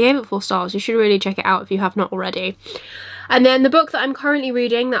 Like, I gave it 4 stars. You should really check it out if you have not already. And then the book that I'm currently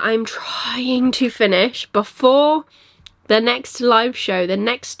reading, that I'm trying to finish before the next live show, the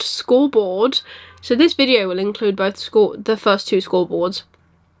next scoreboard. So this video will include both the first 2 scoreboards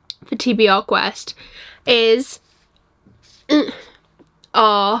for TBR Quest, is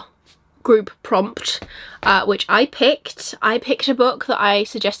our group prompt, which I picked. I picked a book that I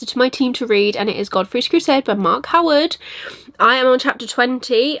suggested to my team to read, and it is Godfrey's Crusade by Mark Howard. I am on chapter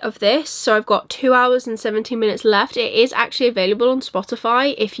 20 of this, so I've got 2 hours and 17 minutes left. It is actually available on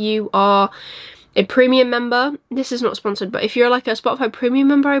Spotify if you are a premium member. This is not sponsored, but if you're like a Spotify premium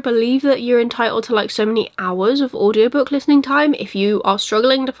member, I believe that you're entitled to like so many hours of audiobook listening time. If you are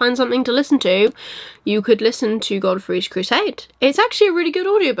struggling to find something to listen to, you could listen to Godfrey's Crusade. It's actually a really good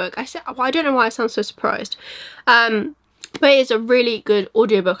audiobook. I don't know why I sound so surprised, but it is a really good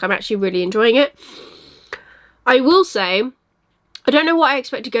audiobook. I'm actually really enjoying it. I will say, I don't know what I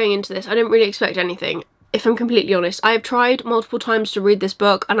expected going into this. I didn't really expect anything, if I'm completely honest. I have tried multiple times to read this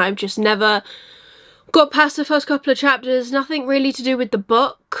book, and I've just never got past the first couple of chapters. Nothing really to do with the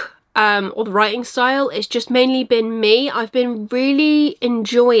book or the writing style. It's just mainly been me. I've been really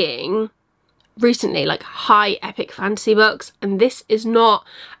enjoying recently like high epic fantasy books, and this is not,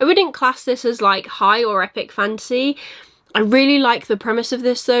 I wouldn't class this as like high or epic fantasy. I really like the premise of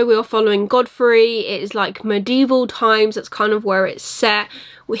this though. We are following Godfrey. It is like medieval times. That's kind of where it's set.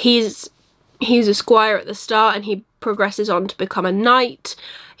 He's a squire at the start, and he progresses on to become a knight.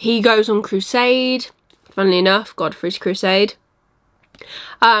 He goes on crusade, funnily enough, Godfrey's Crusade.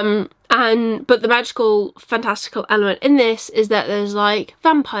 But the magical, fantastical element in this is that there's like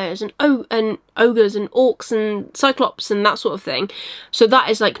vampires and ogres and orcs and cyclops and that sort of thing. So that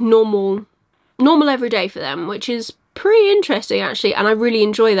is like normal every day for them, which is pretty interesting actually, and I really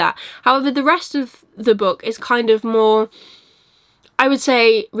enjoy that. However, the rest of the book is kind of more, I would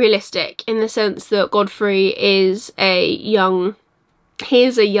say, realistic, in the sense that Godfrey is a young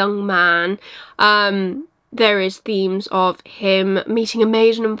man. There is themes of him meeting a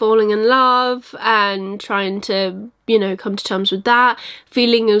maiden and falling in love and trying to, you know, come to terms with that,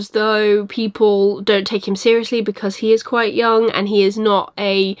 feeling as though people don't take him seriously because he is quite young, and he is not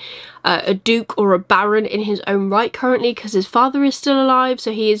a duke or a baron in his own right currently because his father is still alive,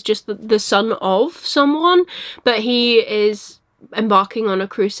 so he is just the son of someone, but he is embarking on a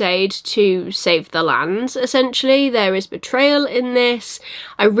crusade to save the lands, essentially. There is betrayal in this.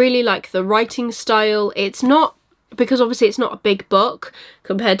 I really like the writing style. It's not, because obviously it's not a big book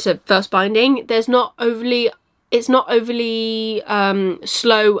compared to First Binding, it's not overly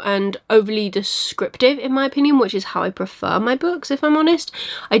slow and overly descriptive in my opinion, which is how I prefer my books, if I'm honest.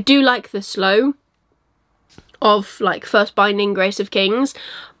 I do like the slow of like First Binding, Grace of Kings,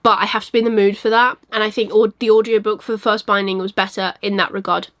 but I have to be in the mood for that, and I think the audiobook for the First Binding was better in that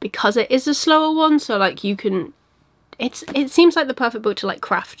regard because it is a slower one, so like it seems like the perfect book to like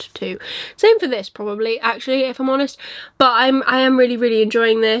craft too. Same for this probably, actually, if I'm honest. But I am really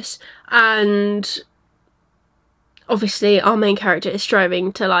enjoying this, and obviously our main character is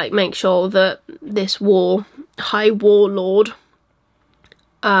striving to like make sure that this high warlord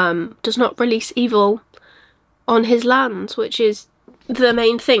does not release evil on his lands, which is the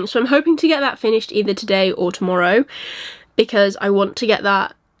main thing. So I'm hoping to get that finished either today or tomorrow, because I want to get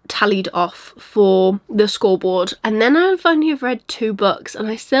that tallied off for the scoreboard. And then I've only read 2 books, and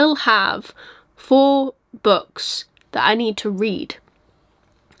I still have 4 books that I need to read,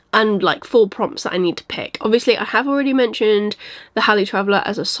 and like 4 prompts that I need to pick. Obviously I have already mentioned The Halley Traveller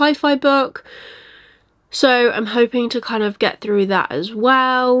as a sci-fi book, so I'm hoping to kind of get through that as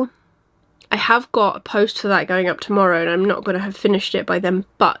well. I have got a post for that going up tomorrow, and I'm not going to have finished it by then,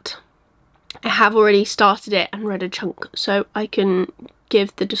 but I have already started it and read a chunk, so I can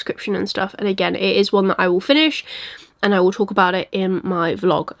give the description and stuff. And again, it is one that I will finish, and I will talk about it in my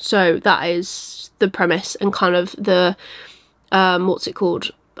vlog. So that is the premise and kind of the what's it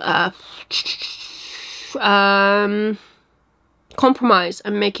called, compromise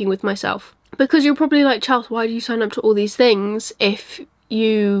I'm making with myself. Because you're probably like, Charles, why do you sign up to all these things if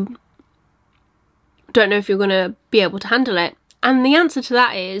you don't know if you're gonna be able to handle it? And the answer to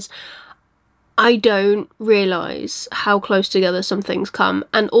that is, I don't realise how close together some things come.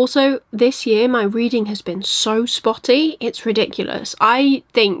 And also this year my reading has been so spotty, it's ridiculous. I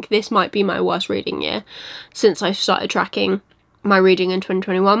think this might be my worst reading year since I started tracking my reading in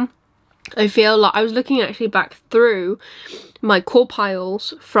 2021. I feel like I was looking actually back through my core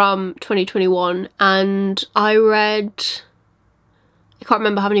piles from 2021, and I can't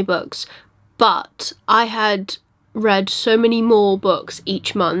remember how many books, but I had read so many more books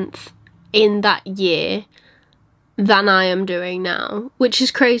each month in that year than I am doing now, which is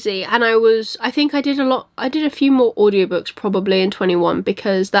crazy. And I think I did a few more audiobooks probably in 21,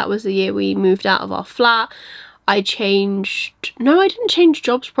 because that was the year we moved out of our flat. I didn't change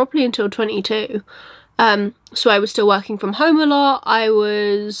jobs properly until 22. So I was still working from home a lot. I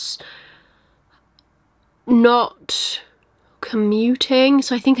was not commuting,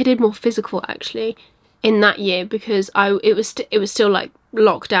 so I think I did more physical actually in that year, because it was still like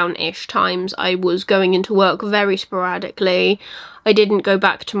lockdown-ish times. I was going into work very sporadically. I didn't go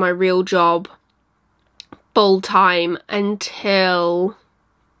back to my real job full-time until,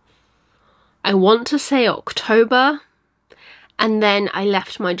 I want to say, October, and then I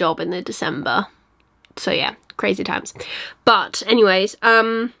left my job in the December. So yeah, crazy times. But anyways,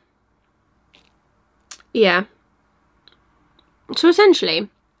 yeah. So essentially,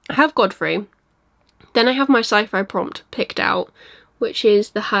 I have Godfrey, then I have my sci-fi prompt picked out, which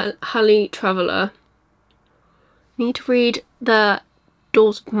is the Halley Traveller. I need to read The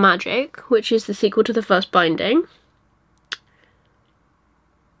Doors of Magic, which is the sequel to the first binding,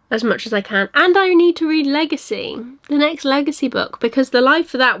 as much as I can. And I need to read Legacy, the next Legacy book, because the live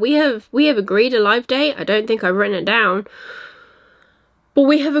for that, we have agreed a live date. I don't think I've written it down, but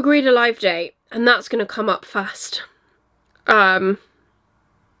we have agreed a live date, and that's going to come up fast.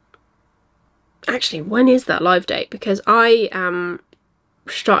 Actually, when is that live date? Because I am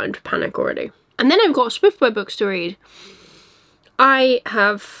starting to panic already. And then I've got Swiftway books to read. I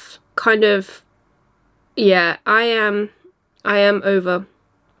have kind of, yeah, I'm over,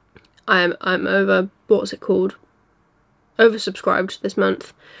 what's it called? Oversubscribed this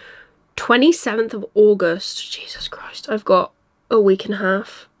month. 27th of August. Jesus Christ. I've got a week and a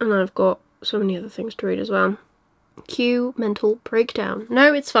half, and I've got so many other things to read as well. Cue mental breakdown.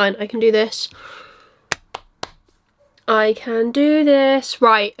 No, it's fine. I can do this. I can do this.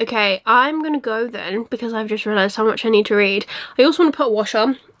 Right, okay. I'm gonna go then, because I've just realised how much I need to read. I also want to put a wash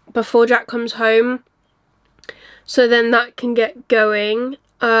on before Jack comes home, so then that can get going.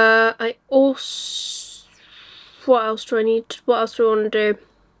 I also... What else do I need? What else do I want to do?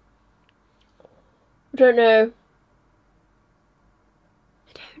 I don't know.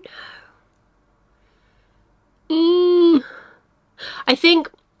 I think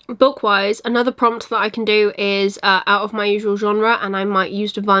book-wise, another prompt that I can do is out of my usual genre, and I might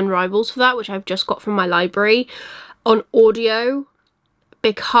use Divine Rivals for that, which I've just got from my library, on audio,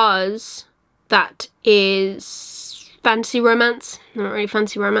 because that is fantasy romance. I'm not really a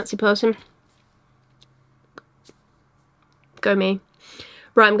fantasy romancy person. Go me.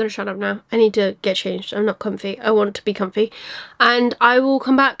 Right, I'm gonna shut up now. I need to get changed. I'm not comfy. I want to be comfy. And I will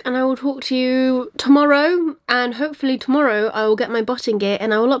come back and I will talk to you tomorrow. And hopefully tomorrow I will get my botting gear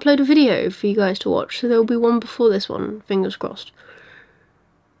and I will upload a video for you guys to watch. So there will be one before this one. Fingers crossed.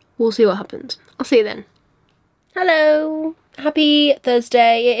 We'll see what happens. I'll see you then. Hello! Happy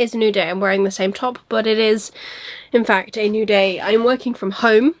Thursday. It is a new day. I'm wearing the same top, but it is in fact a new day. I'm working from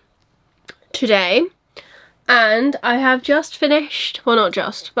home today and I have just finished, well not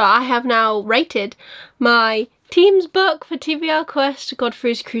just, but I have now rated my team's book for TBR Quest,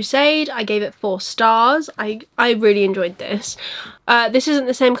 Godfrey's Crusade. I gave it 4 stars. I really enjoyed this. This isn't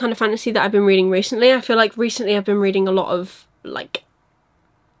the same kind of fantasy that I've been reading recently. I feel like recently I've been reading a lot of like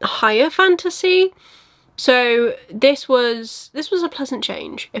higher fantasy. So this was a pleasant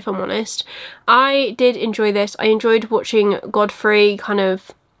change, if I'm honest. I did enjoy this. I enjoyed watching Godfrey kind of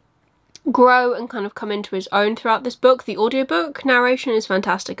grow and kind of come into his own throughout this book. The audiobook narration is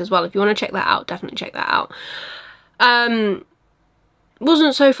fantastic as well. If you want to check that out, definitely check that out.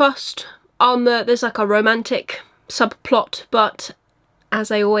 Wasn't so fussed on there's like a romantic subplot, but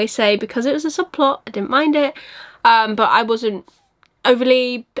as I always say, because it was a subplot, I didn't mind it. But I wasn't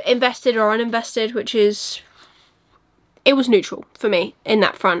overly invested or uninvested, which is, it was neutral for me in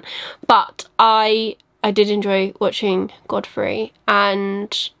that front. But I did enjoy watching Godfrey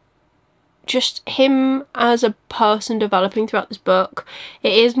and just him as a person developing throughout this book.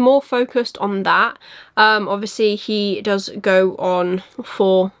 It is more focused on that. Obviously he does go on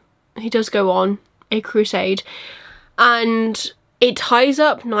a crusade and it ties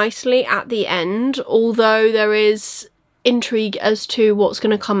up nicely at the end, although there is intrigue as to what's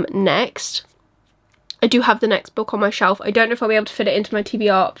going to come next. I do have the next book on my shelf. I don't know if I'll be able to fit it into my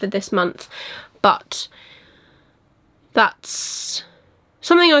TBR for this month, but that's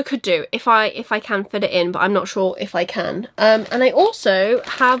something I could do if I can fit it in, but I'm not sure if I can. And I also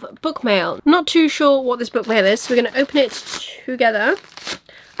have book mail. Not too sure what this book mail is, so we're going to open it together.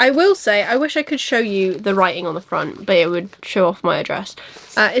 I will say, I wish I could show you the writing on the front, but it would show off my address.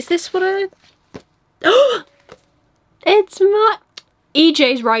 Is this what I... Oh! It's my...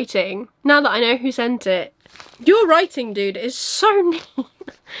 EJ's writing. Now that I know who sent it. Your writing, dude, is so neat.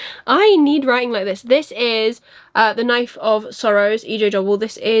 I need writing like this. This is The Knife of Sorrows, EJ Double.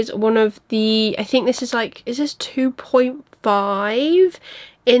 This is one of the... I think this is like... Is this 2.5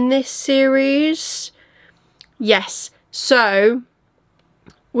 in this series? Yes. So,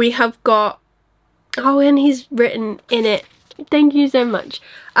 we have got... Oh, and he's written in it. Thank you so much.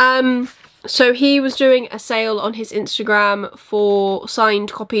 So he was doing a sale on his Instagram for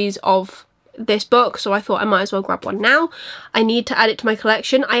signed copies of this book, so I thought I might as well grab one now. I need to add it to my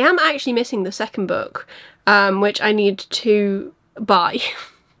collection. I am actually missing the second book, which I need to buy.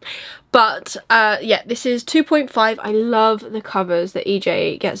 But yeah, this is 2.5. I love the covers that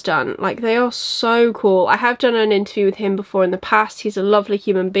EJ gets done. Like, they are so cool. I have done an interview with him before in the past. He's a lovely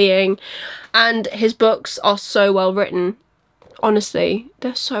human being and his books are so well written. Honestly,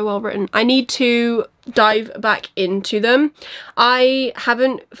 they're so well written. I need to dive back into them. I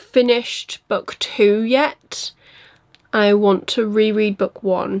haven't finished book 2 yet. I want to reread book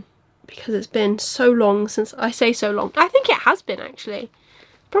 1 because it's been so long since... I say so long. I think it has been, actually.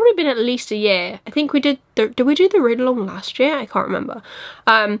 Probably been at least a year. I think we did we do the read-along last year? I can't remember.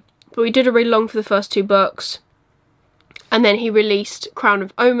 But we did a read-along for the first 2 books. And then he released Crown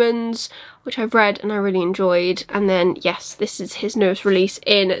of Omens, which I've read and I really enjoyed. And then, yes, this is his newest release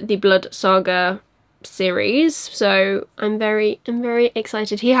in the Blood Saga series. So I'm very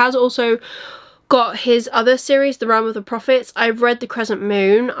excited. He has also got his other series, The Realm of the Prophets. I've read The Crescent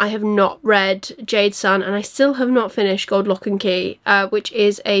Moon. I have not read Jade Sun, and I still have not finished Gold Lock and Key, which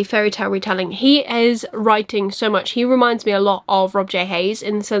is a fairy tale retelling. He is writing so much. He reminds me a lot of Rob J. Hayes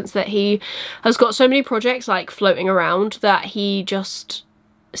in the sense that he has got so many projects like floating around that he just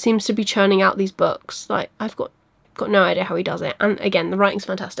seems to be churning out these books. Like, I've got no idea how he does it, and again, the writing's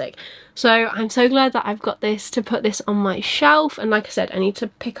fantastic. So I'm so glad that I've got this to put this on my shelf. And like I said, I need to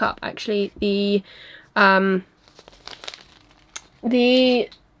pick up actually the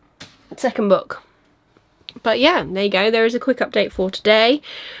second book. But yeah, there you go. There is a quick update for today.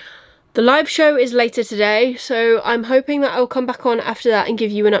 The live show is later today, so I'm hoping that I'll come back on after that and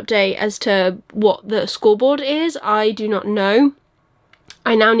give you an update as to what the scoreboard is. I do not know.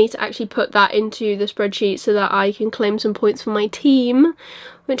 I now need to actually put that into the spreadsheet so that I can claim some points for my team,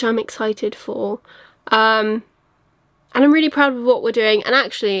 which I'm excited for. And I'm really proud of what we're doing. And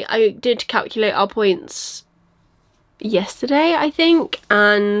actually, I did calculate our points yesterday, I think.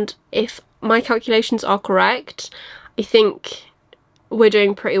 And if my calculations are correct, I think we're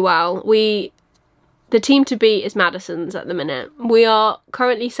doing pretty well. The team to beat is Madison's at the minute. We are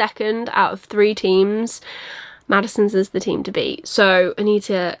currently second out of 3 teams. Madison's is the team to beat, so I need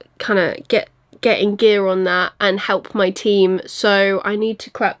to kind of get in gear on that and help my team. So I need to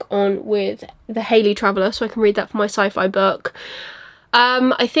crack on with The Haley Traveller so I can read that for my sci-fi book.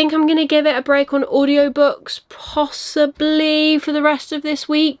 I think I'm going to give it a break on audiobooks, possibly for the rest of this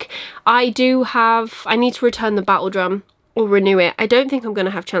week. I need to return the Battle Drum or renew it. I don't think I'm going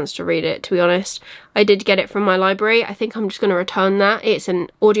to have a chance to read it, to be honest. I did get it from my library. I think I'm just going to return that. It's an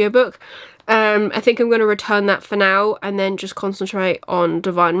audiobook. I think I'm going to return that for now and then just concentrate on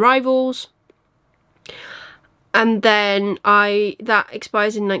Divine Rivals. And then that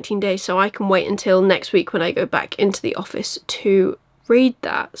expires in 19 days, so I can wait until next week when I go back into the office to read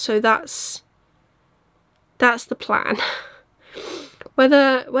that. So that's the plan.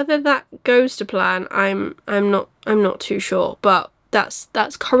 Whether that goes to plan, I'm not too sure, but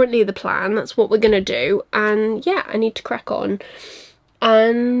that's currently the plan. That's what we're gonna do. And yeah, I need to crack on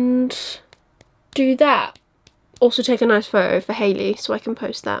and do that. Also take a nice photo for Hayley so I can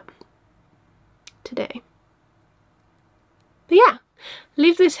post that today. But yeah,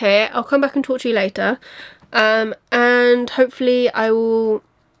 leave this here. I'll come back and talk to you later. And hopefully I will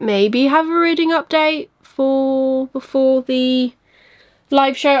maybe have a reading update before the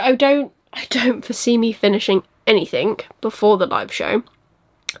live show. I don't foresee me finishing anything before the live show.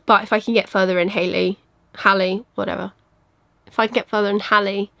 But if I can get further in Hallie, whatever. If I can get further in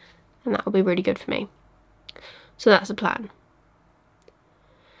Hallie, then that will be really good for me. So that's the plan.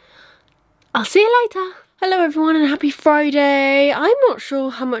 I'll see you later. Hello everyone and happy Friday. I'm not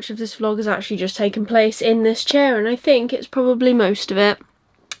sure how much of this vlog has actually just taken place in this chair, and I think it's probably most of it.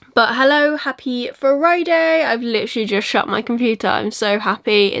 But hello, happy Friday. I've literally just shut my computer. I'm so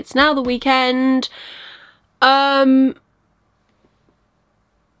happy. It's now the weekend. Sorry,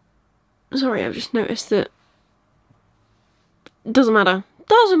 I've just noticed that. Doesn't matter.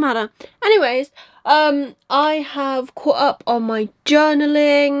 Anyways, I have caught up on my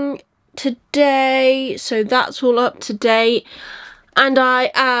journaling today, so that's all up to date, and I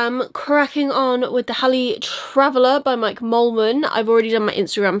am cracking on with The Hallie Traveller by Mike Molman. I've already done my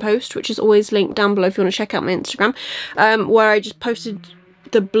Instagram post, which is always linked down below if you want to check out my Instagram, where I just posted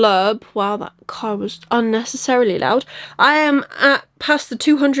the blurb. Wow, that car was unnecessarily loud. I am past the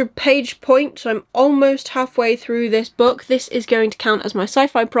 200-page point, so I'm almost halfway through this book. This is going to count as my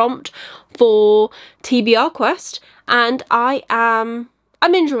sci-fi prompt for TBR Quest, and I'm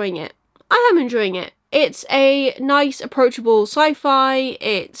enjoying it. I am enjoying it. It's a nice, approachable sci-fi.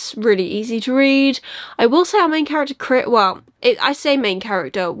 It's really easy to read. I will say our main character, I say main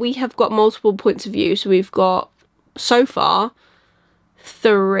character. We have got multiple points of view. So we've got, so far,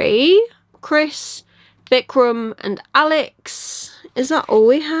 3. Chris, Vikram, and Alex. Is that all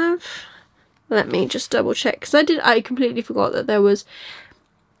we have? Let me just double check. Because I completely forgot that there was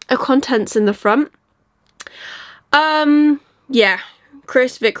a contents in the front. Yeah.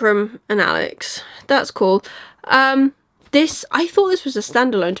 Chris, Vikram, and Alex. That's cool. I thought this was a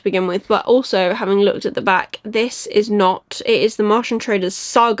standalone to begin with, but also having looked at the back, this is not. It is the Martian Traders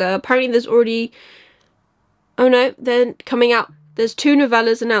Saga. Apparently there's already, oh no, they're coming out. There's 2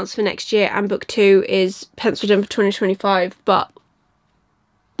 novellas announced for next year, and book 2 is penciled in for 2025, but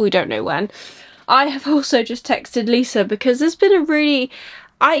we don't know when. I have also just texted Lisa because there's been a really,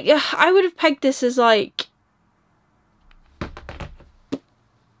 I would have pegged this as like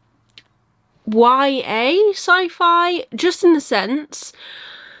YA sci-fi, just in the sense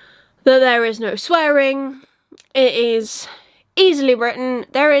that there is no swearing, it is easily written,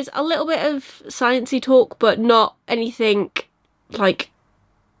 there is a little bit of sciencey talk, but not anything like,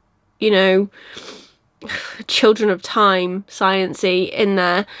 you know, Children of Time sciencey in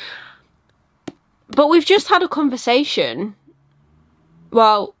there. But we've just had a conversation.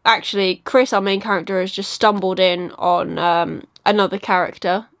 Well, actually, Chris, our main character, has just stumbled in on another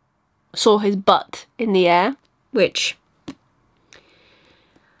character. Saw his butt in the air, which,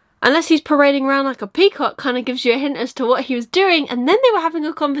 unless he's parading around like a peacock, kind of gives you a hint as to what he was doing. And then they were having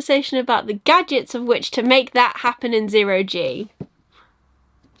a conversation about the gadgets of which to make that happen in 0G.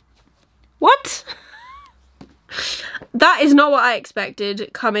 What? That is not what I expected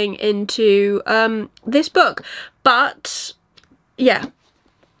coming into this book. But yeah,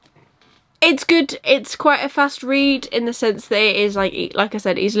 it's good. It's quite a fast read in the sense that it is, like I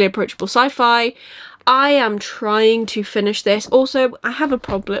said, easily approachable sci-fi. I am trying to finish this. Also, I have a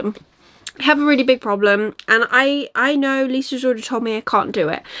problem. I have a really big problem, and I know Lisa's already told me I can't do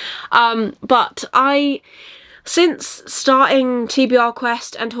it. But since starting TBR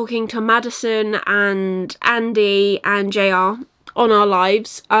Quest and talking to Madison and Andy and JR on our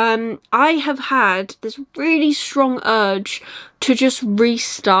lives, I have had this really strong urge to just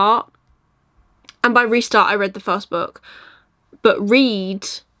restart. And by restart, I read the first book. But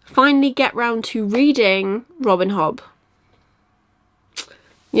finally get round to reading Robin Hobb.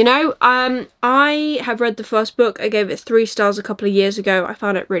 You know, I have read the first book. I gave it 3 stars a couple of years ago. I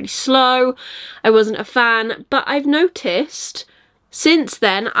found it really slow. I wasn't a fan, but I've noticed since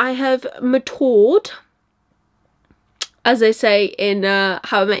then I have matured, as they say in How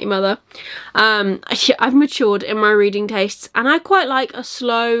I Met Your Mother. I've matured in my reading tastes, and I quite like a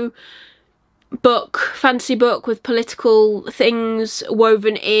slow book, fantasy book with political things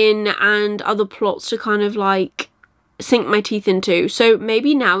woven in and other plots to kind of like sink my teeth into. So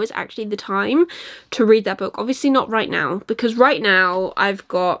maybe now is actually the time to read that book. Obviously not right now, because right now I've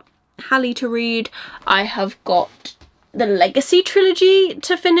got Hallie to read, I have got the Legacy trilogy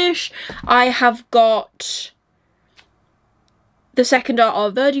to finish, I have got the second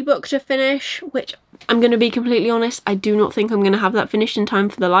R.R. Verdi book to finish, which I'm going to be completely honest, I do not think I'm going to have that finished in time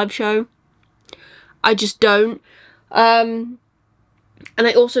for the live show. I just don't. And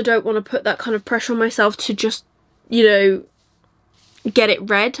I also don't want to put that kind of pressure on myself to just, you know, get it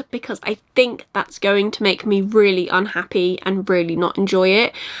read, because I think that's going to make me really unhappy and really not enjoy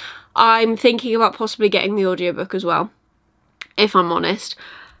it. I'm thinking about possibly getting the audiobook as well, if I'm honest.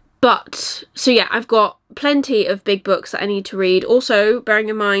 But, so yeah, I've got plenty of big books that I need to read. Also, bearing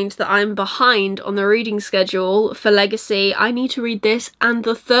in mind that I'm behind on the reading schedule for Legacy, I need to read this and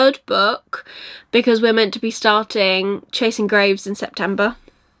the 3rd book, because we're meant to be starting Chasing Graves in September.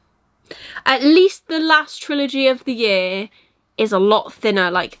 At least the last trilogy of the year is a lot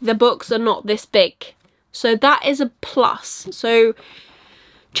thinner, like the books are not this big. So that is a plus. So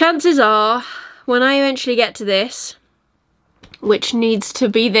chances are, when I eventually get to this, which needs to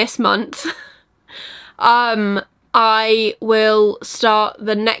be this month, I will start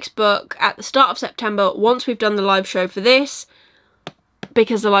the next book at the start of September once we've done the live show for this,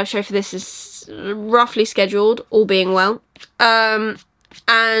 because the live show for this is roughly scheduled, all being well.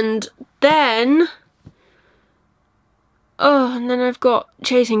 And then, and then I've got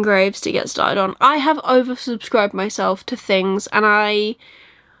Chasing Graves to get started on. I have oversubscribed myself to things, and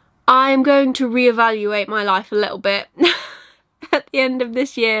I'm going to reevaluate my life a little bit at the end of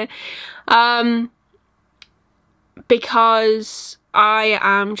this year, because I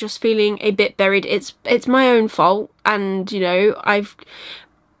am just feeling a bit buried. It's my own fault, and you know, I've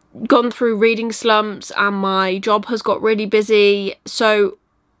gone through reading slumps and my job has got really busy, so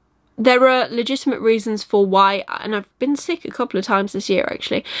there are legitimate reasons for why, and I've been sick a couple of times this year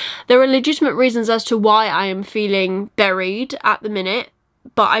actually, there are legitimate reasons as to why I am feeling buried at the minute,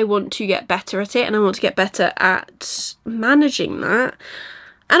 but I want to get better at it, and I want to get better at managing that.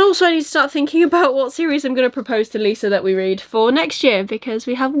 And also I need to start thinking about what series I'm going to propose to Lisa that we read for next year, because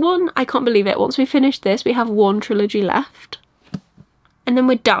we have one, I can't believe it, once we finish this we have one trilogy left, and then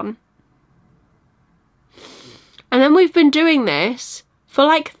we're done. And then we've been doing this for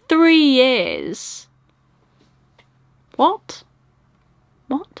like 3 years. What?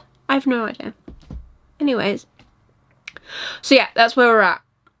 What? I have no idea. Anyways. So yeah, that's where we're at.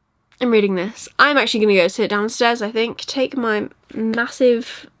 I'm reading this. I'm actually going to go sit downstairs, I think, take my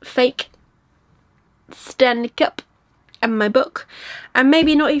massive fake Stanley cup and my book, and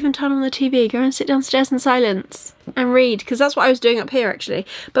maybe not even turn on the TV, go and sit downstairs in silence and read, because that's what I was doing up here actually.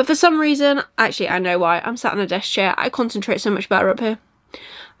 But for some reason, actually I know why, I'm sat in a desk chair, I concentrate so much better up here,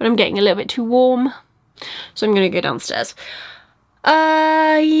 but I'm getting a little bit too warm, so I'm going to go downstairs.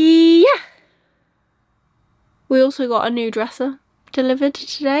 Yeah. We also got a new dresser delivered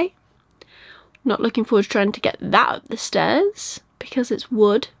today. Not looking forward to trying to get that up the stairs, because it's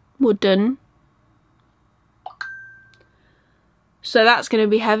wooden. So that's going to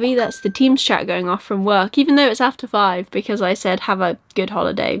be heavy. That's the Teams chat going off from work, even though it's after 5, because I said have a good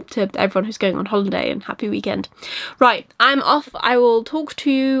holiday to everyone who's going on holiday, and happy weekend. Right, I'm off. I will talk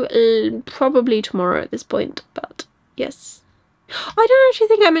to you probably tomorrow at this point, but yes. I don't actually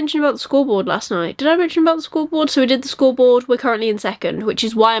think I mentioned about the scoreboard last night. Did I mention about the scoreboard? So we did the scoreboard. We're currently in 2nd, which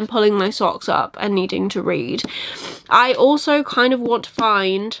is why I'm pulling my socks up and needing to read. I also kind of want to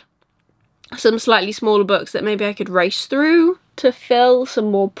find some slightly smaller books that maybe I could race through to fill some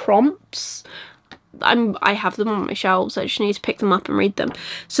more prompts. I have them on my shelves, I just need to pick them up and read them,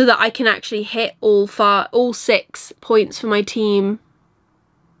 so that I can actually hit all 6 points for my team.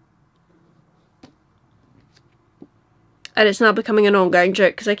 And it's now becoming an ongoing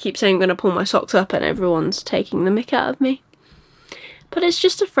joke, because I keep saying I'm going to pull my socks up and everyone's taking the mick out of me. But it's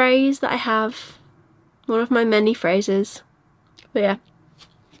just a phrase that I have, one of my many phrases. But yeah.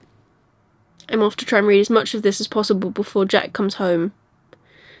 I'm off to try and read as much of this as possible before Jack comes home,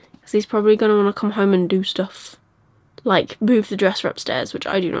 because he's probably going to want to come home and do stuff, like move the dresser upstairs, which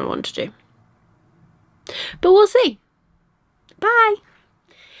I do not want to do. But we'll see. Bye!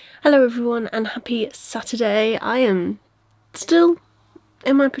 Hello everyone, and happy Saturday. I am still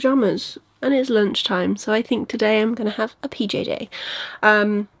in my pyjamas and it's lunchtime, so I think today I'm gonna have a PJ day.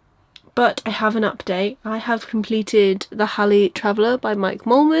 But I have an update. I have completed The Halley Traveller by Mike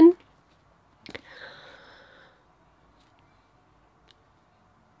Mollman.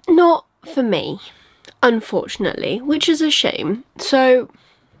 Not for me, unfortunately, which is a shame. So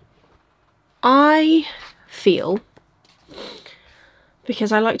I feel,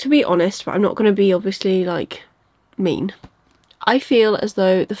 because I like to be honest, but I'm not going to be obviously like mean, I feel as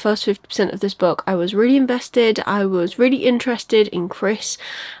though the first 50% of this book I was really invested, I was really interested in Chris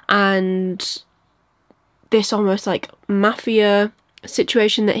and this almost like mafia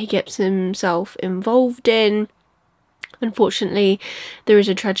situation that he gets himself involved in. Unfortunately, there is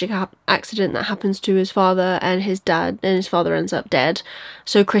a tragic accident that happens to his father and his dad, and his father ends up dead.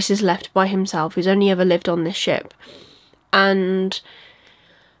 So Chris is left by himself. He's only ever lived on this ship. And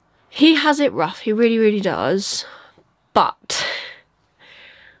he has it rough. He really, really does. But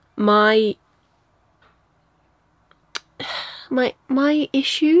my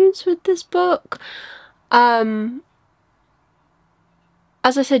issues with this book,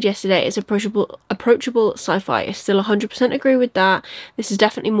 as I said yesterday, it's approachable sci-fi. I still 100% agree with that. This is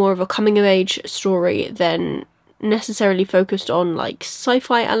definitely more of a coming-of-age story than necessarily focused on like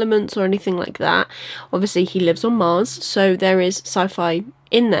sci-fi elements or anything like that. Obviously, he lives on Mars, so there is sci-fi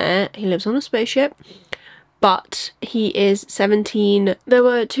in there. He lives on a spaceship, but he is 17. There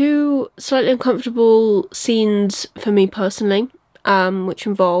were 2 slightly uncomfortable scenes for me personally, which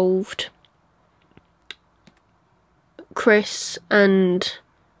involved Chris and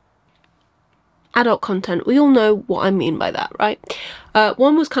adult content. We all know what I mean by that, right?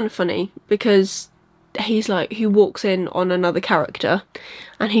 One was kind of funny because he walks in on another character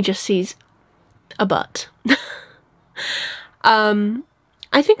and he just sees a butt.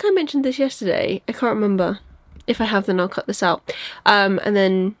 I think I mentioned this yesterday. I can't remember. If I have, then I'll cut this out. But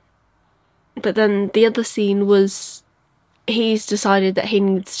then the other scene was he's decided that he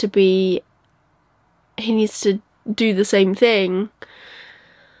needs to do the same thing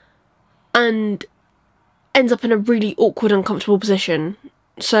and ends up in a really awkward, uncomfortable position.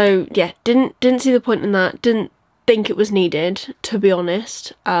 So yeah, didn't see the point in that. Didn't think it was needed, to be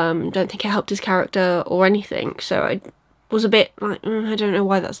honest. Don't think it helped his character or anything. So I was a bit like, I don't know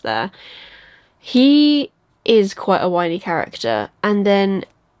why that's there. He is quite a whiny character, and then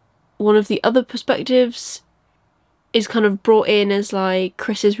one of the other perspectives is kind of brought in as like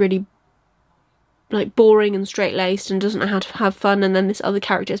Chris is really like boring and straight-laced and doesn't know how to have fun, and then this other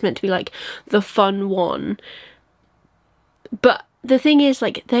character is meant to be like the fun one. But the thing is,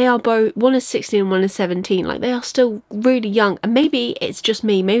 like, they are both, one is 16 and one is 17, like they are still really young, and maybe it's just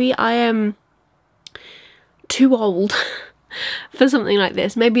me, maybe I am too old for something like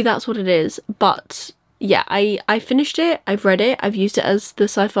this, maybe that's what it is. But yeah, I finished it, I've read it, I've used it as the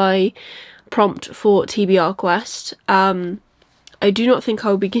sci-fi prompt for TBR Quest. I do not think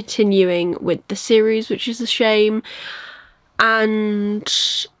I'll be continuing with the series, which is a shame. And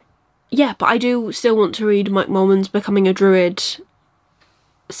yeah, but I do still want to read Mike Mollman's Becoming a Druid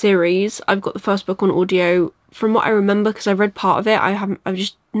series. I've got the first book on audio. From what I remember, because I've read part of it, I've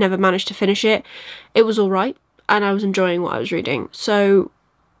just never managed to finish it. It was alright, and I was enjoying what I was reading. So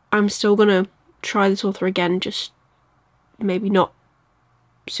I'm still gonna try this author again, just maybe not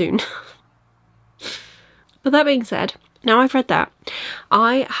soon. But that being said, now I've read that,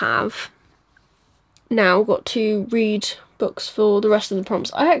 I have now got to read books for the rest of the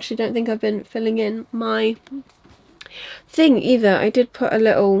prompts. I actually don't think I've been filling in my thing either. I did put a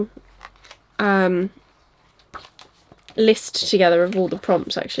little list together of all the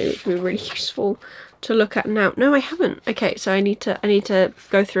prompts actually, which would be really useful to look at now. No, I haven't. Okay, so I need to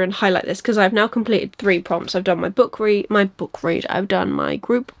go through and highlight this because I've now completed 3 prompts. I've done my book read, I've done my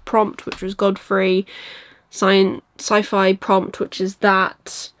group prompt, which was Godfrey, sci-fi prompt, which is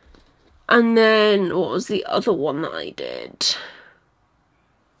that, and then what was the other one that I did?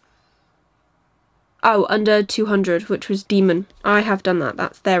 Oh, under 200, which was Demon. I have done that.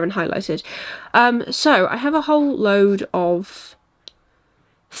 That's there and highlighted. So I have a whole load of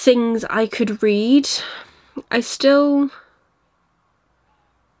things I could read. I still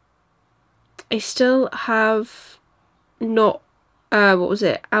have not what was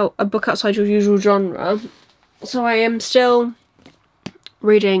it? A book outside your usual genre. So I am still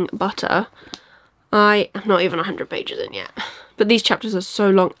reading Butter. I am not even 100 pages in yet. But these chapters are so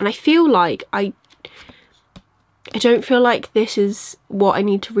long, and I feel like I don't feel like this is what I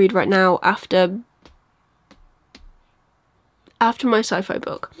need to read right now after my sci-fi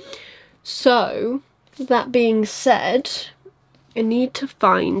book. So, that being said, I need to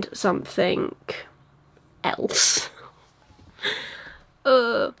find something else.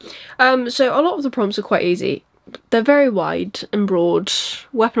 So a lot of the prompts are quite easy. They're very wide and broad.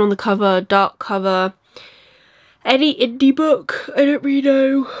 Weapon on the cover, dark cover, any indie book. I don't really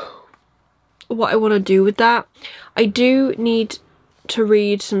know what I want to do with that. I do need to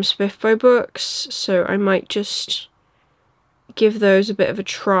read some Spiffbo books, so I might just give those a bit of a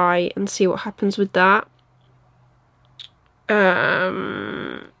try and see what happens with that.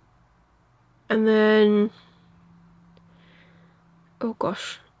 And then, oh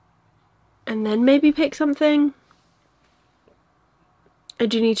gosh, and then maybe pick something. I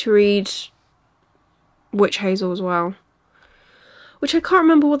do need to read Witch Hazel as well, which I can't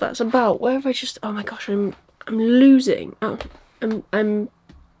remember what that's about. Where have I just, oh my gosh, I'm losing, I'm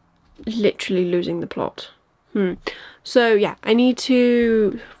literally losing the plot. So yeah, I need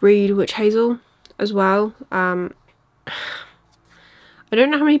to read Witch Hazel as well. I don't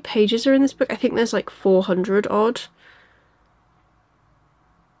know how many pages are in this book. I think there's like 400 odd.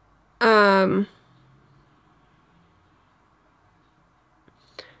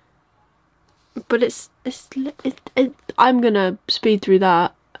 But I'm gonna speed through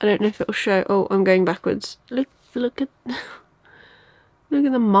that. I don't know if it'll show. Oh, I'm going backwards. Look at look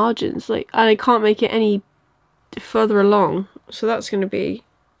at the margins. Like, and I can't make it any further along, so that's going to be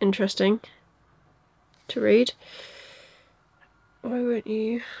interesting to read. Why won't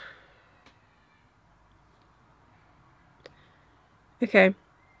you? Okay.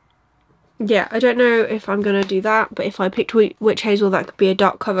 Yeah, I don't know if I'm going to do that, but if I picked Witch Hazel, that could be a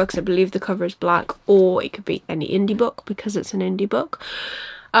dark cover because I believe the cover is black, or it could be any indie book because it's an indie book.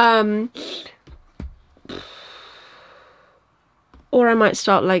 Or I might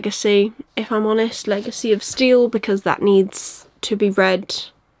start Legacy, if I'm honest, Legacy of Steel, because that needs to be read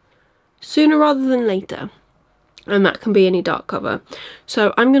sooner rather than later. And that can be any dark cover.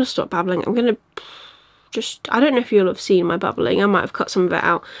 So I'm going to stop babbling. I'm going to just, I don't know if you'll have seen my babbling. I might have cut some of it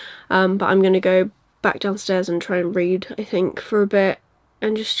out. But I'm going to go back downstairs and try and read, I think, for a bit.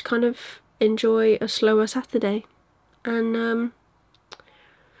 And just kind of enjoy a slower Saturday. And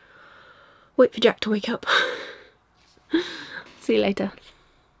wait for Jack to wake up. See you later.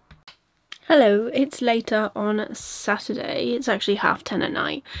 Hello, it's later on Saturday. It's actually 10:30 at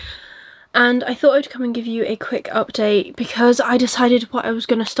night. And I thought I'd come and give you a quick update because I decided what I was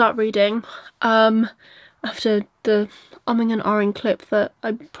going to start reading after the umming and ahhing clip that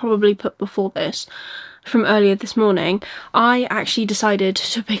I probably put before this from earlier this morning. I actually decided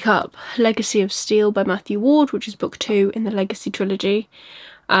to pick up Legacy of Steel by Matthew Ward, which is book 2 in the Legacy trilogy.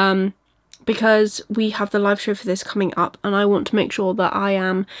 Because we have the live show for this coming up and I want to make sure that I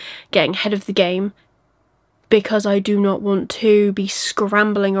am getting ahead of the game because I do not want to be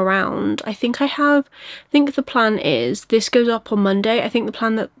scrambling around. I think the plan is this goes up on Monday. I think the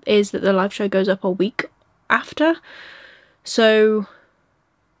plan is that the live show goes up a week after. So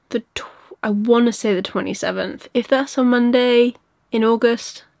I want to say the 27th. If that's on Monday in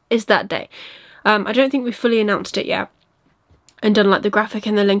August, is that day. I don't think we fully announced it yet and done like the graphic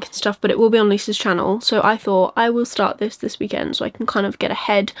and the link and stuff, but it will be on Lisa's channel. So I thought I will start this weekend so I can kind of get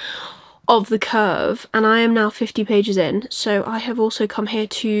ahead of the curve. And I am now 50 pages in, so I have also come here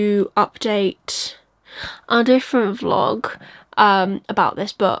to update a different vlog about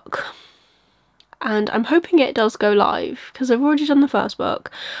this book. And I'm hoping it does go live because I've already done the first book,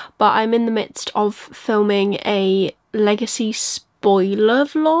 but I'm in the midst of filming a Legacy spoiler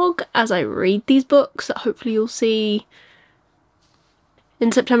vlog as I read these books that hopefully you'll see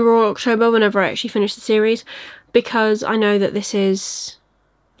in September or October whenever I actually finish the series, because I know that this is,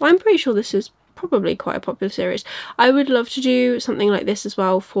 well, I'm pretty sure this is probably quite a popular series. I would love to do something like this as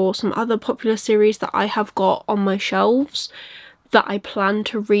well for some other popular series that I have got on my shelves that I plan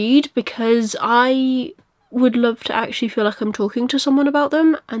to read, because I would love to actually feel like I'm talking to someone about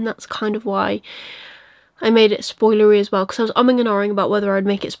them, and that's kind of why I made it spoilery as well, because I was umming and ahhing about whether I'd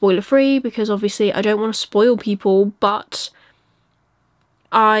make it spoiler free, because obviously I don't want to spoil people, but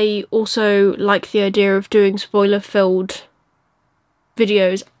I also like the idea of doing spoiler-filled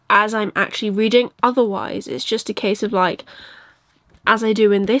videos as I'm actually reading. Otherwise, it's just a case of like, as I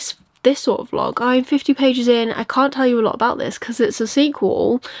do in this sort of vlog, I'm 50 pages in, I can't tell you a lot about this because it's a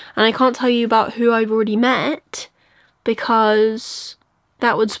sequel, and I can't tell you about who I've already met because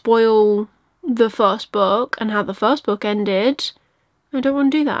that would spoil the first book and how the first book ended. I don't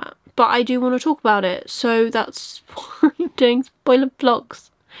want to do that. But I do want to talk about it, so that's why I'm doing spoiler vlogs.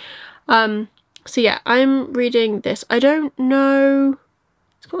 So yeah, I'm reading this. I don't know,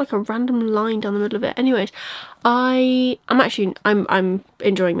 it's got like a random line down the middle of it. Anyways, I'm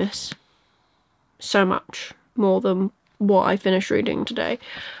enjoying this so much more than what I finished reading today.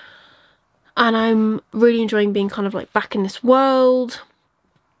 And I'm really enjoying being kind of like back in this world.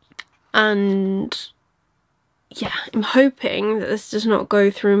 And yeah, I'm hoping that this does not go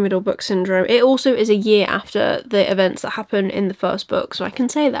through middle book syndrome. It also is a year after the events that happen in the first book, so I can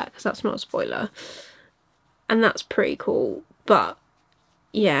say that because that's not a spoiler. And that's pretty cool, but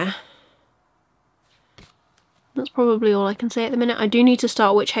yeah. That's probably all I can say at the minute. I do need to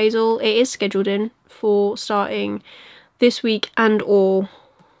start Witch Hazel. It is scheduled in for starting this week and or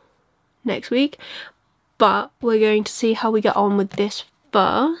next week, but we're going to see how we get on with this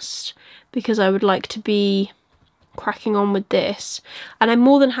first, because I would like to be cracking on with this, and I'm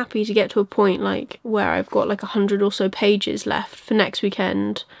more than happy to get to a point like where I've got like 100 or so pages left for next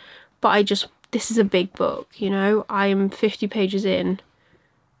weekend, but this is a big book, you know. I'm 50 pages in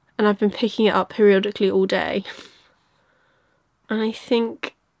and I've been picking it up periodically all day, and I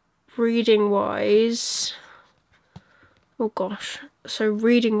think reading wise, oh gosh, so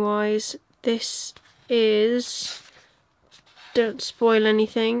reading wise this is, don't spoil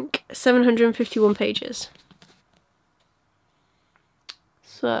anything, 751 pages.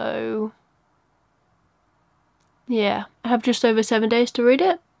 So yeah, I have just over 7 days to read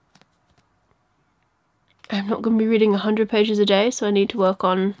it. I'm not going to be reading 100 pages a day, so I need to work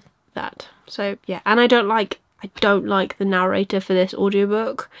on that. So yeah, and I don't like the narrator for this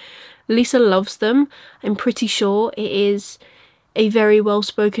audiobook. Lisa loves them. I'm pretty sure it is a very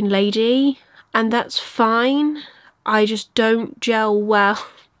well-spoken lady, and that's fine. I just don't gel well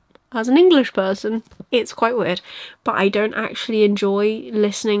as an English person. It's quite weird, but I don't actually enjoy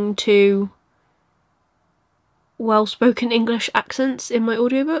listening to well-spoken English accents in my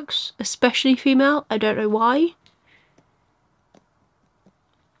audiobooks, especially female. I don't know why.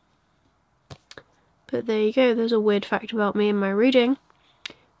 But there you go, there's a weird fact about me and my reading.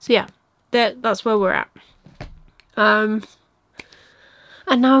 So yeah, that's where we're at. And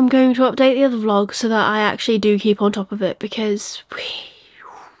now I'm going to update the other vlog so that I actually do keep on top of it, because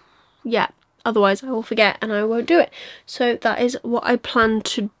yeah, otherwise I will forget and I won't do it. So that is what I plan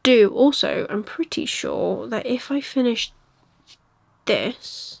to do. Also, I'm pretty sure that if I finish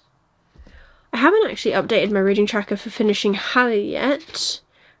this, I haven't actually updated my reading tracker for finishing Hallie yet,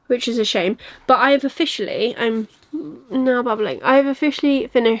 which is a shame, but I have officially, I'm now babbling, I have officially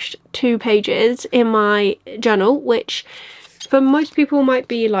finished 2 pages in my journal, which for most people might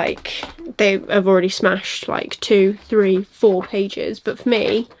be like they have already smashed like 2, 3, 4 pages, but for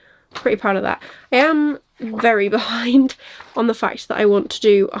me, pretty proud of that. I am very behind on the fact that I want to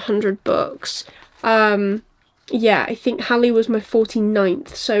do 100 books. Yeah, I think Hallie was my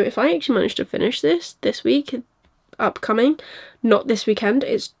 49th, so if I actually manage to finish this week, upcoming, not this weekend,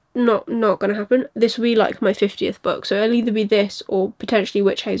 it's not gonna happen. This will be like my 50th book, so it'll either be this or potentially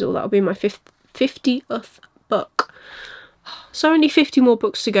Witch Hazel. That'll be my 50th book. So only 50 more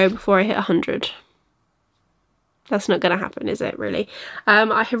books to go before I hit 100. That's not gonna happen, is it, really?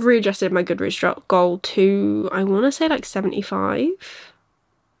 I have readjusted my Goodreads goal to, I want to say like 75,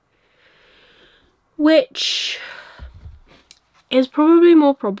 which is probably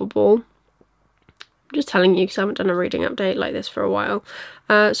more probable. I'm just telling you because I haven't done a reading update like this for a while.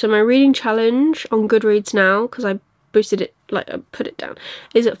 So my reading challenge on Goodreads now, because I boosted it, like I put it down,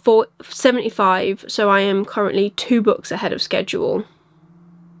 is at 75, so I am currently 2 books ahead of schedule,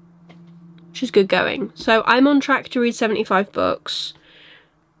 which is good going. So I'm on track to read 75 books,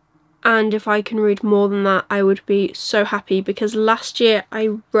 and if I can read more than that I would be so happy, because last year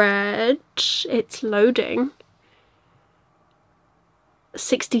I read, it's loading,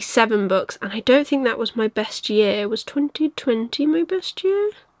 67 books, and I don't think that was my best year. Was 2020 my best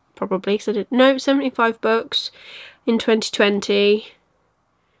year? Probably, because I did, no, 75 books in 2020,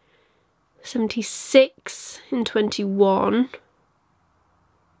 76 in 21,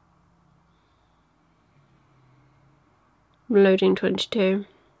 loading 22,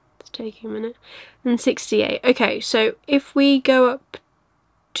 it's taking a minute, and 68. Okay, so if we go up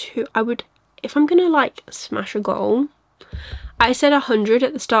to, if I'm gonna like smash a goal, I said 100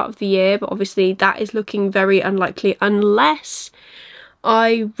 at the start of the year, but obviously that is looking very unlikely unless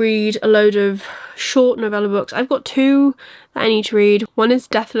I read a load of short novella books. I've got 2 that I need to read. One is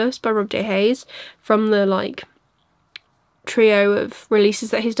Deathless by Rob J. Hayes, from the like trio of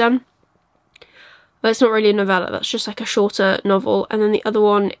releases that he's done. But it's not really a novella, that's just like a shorter novel. And then the other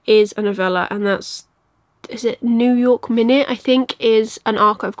one is a novella, and that's, is it New York Minute, I think, is an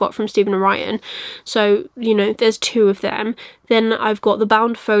arc I've got from Stephen and Ryan. So, you know, there's 2 of them. Then I've got The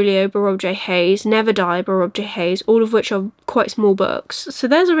Bound Folio by Rob J. Hayes, Never Die by Rob J. Hayes, all of which are quite small books. So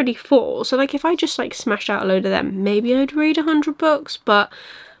there's already 4. So like if I just like smashed out a load of them, maybe I'd read 100 books, but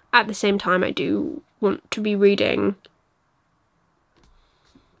at the same time I do want to be reading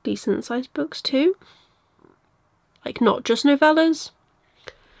decent sized books too. Like not just novellas.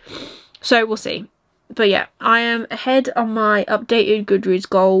 So we'll see. But yeah, I am ahead on my updated Goodreads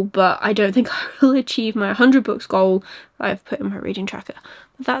goal, but I don't think I will achieve my 100 books goal I've put in my reading tracker.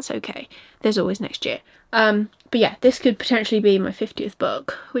 But that's okay. There's always next year. But yeah, this could potentially be my 50th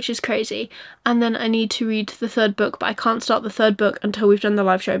book, which is crazy. And then I need to read the 3rd book, but I can't start the 3rd book until we've done the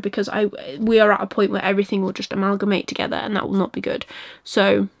live show, because we are at a point where everything will just amalgamate together, and that will not be good.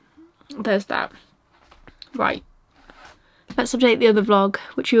 So there's that. Right. Let's update the other vlog,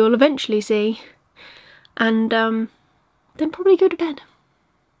 which you will eventually see. And then probably go to bed.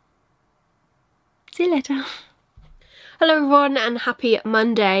 See you later. Hello everyone and happy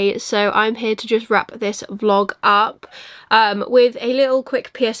Monday. So I'm here to just wrap this vlog up with a little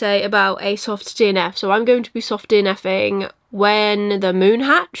quick PSA about a soft DNF. So I'm going to be soft DNFing when the moon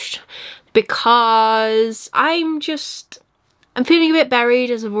hatched, because I'm feeling a bit buried,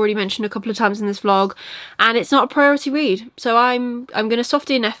 as I've already mentioned a couple of times in this vlog, and it's not a priority read. So I'm gonna soft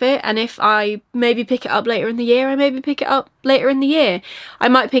DNF it, and if I maybe pick it up later in the year, I maybe pick it up later in the year. I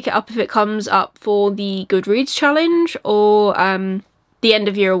might pick it up if it comes up for the Goodreads challenge, or the end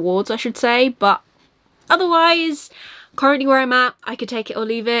of year awards, I should say, but otherwise, currently where I'm at, I could take it or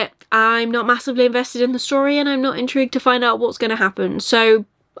leave it. I'm not massively invested in the story, and I'm not intrigued to find out what's gonna happen. So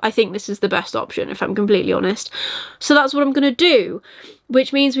I think this is the best option, if I'm completely honest. So that's what I'm going to do,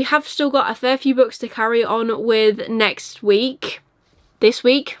 which means we have still got a fair few books to carry on with next week. This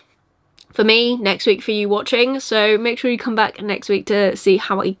week for me, next week for you watching. So make sure you come back next week to see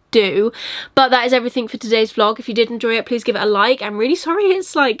how I do. But that is everything for today's vlog. If you did enjoy it, please give it a like. I'm really sorry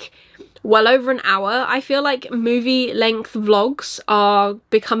it's like well over an hour. I feel like movie length vlogs are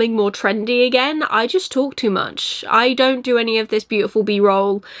becoming more trendy again. I just talk too much. I don't do any of this beautiful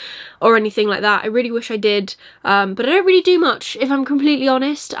B-roll or anything like that. I really wish I did, but I don't really do much, if I'm completely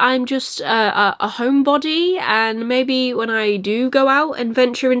honest. I'm just a homebody, and maybe when I do go out and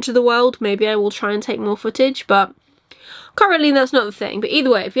venture into the world, maybe I will try and take more footage, but currently that's not the thing. But either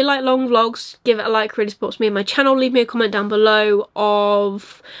way, if you like long vlogs, give it a like, really supports me and my channel. Leave me a comment down below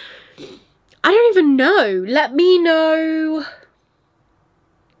of, I don't even know, let me know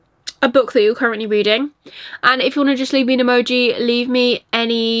a book that you're currently reading. And if you want to just leave me an emoji, leave me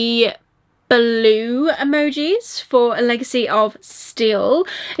any blue emojis for a legacy of steel.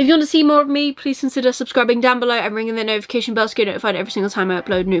 If you want to see more of me, please consider subscribing down below and ringing the notification bell to get notified every single time I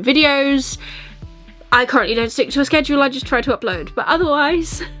upload new videos. I currently don't stick to a schedule, I just try to upload. But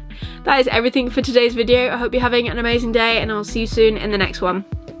otherwise, that is everything for today's video. I hope you're having an amazing day, and I'll see you soon in the next one.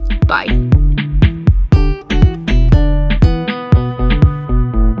 Bye.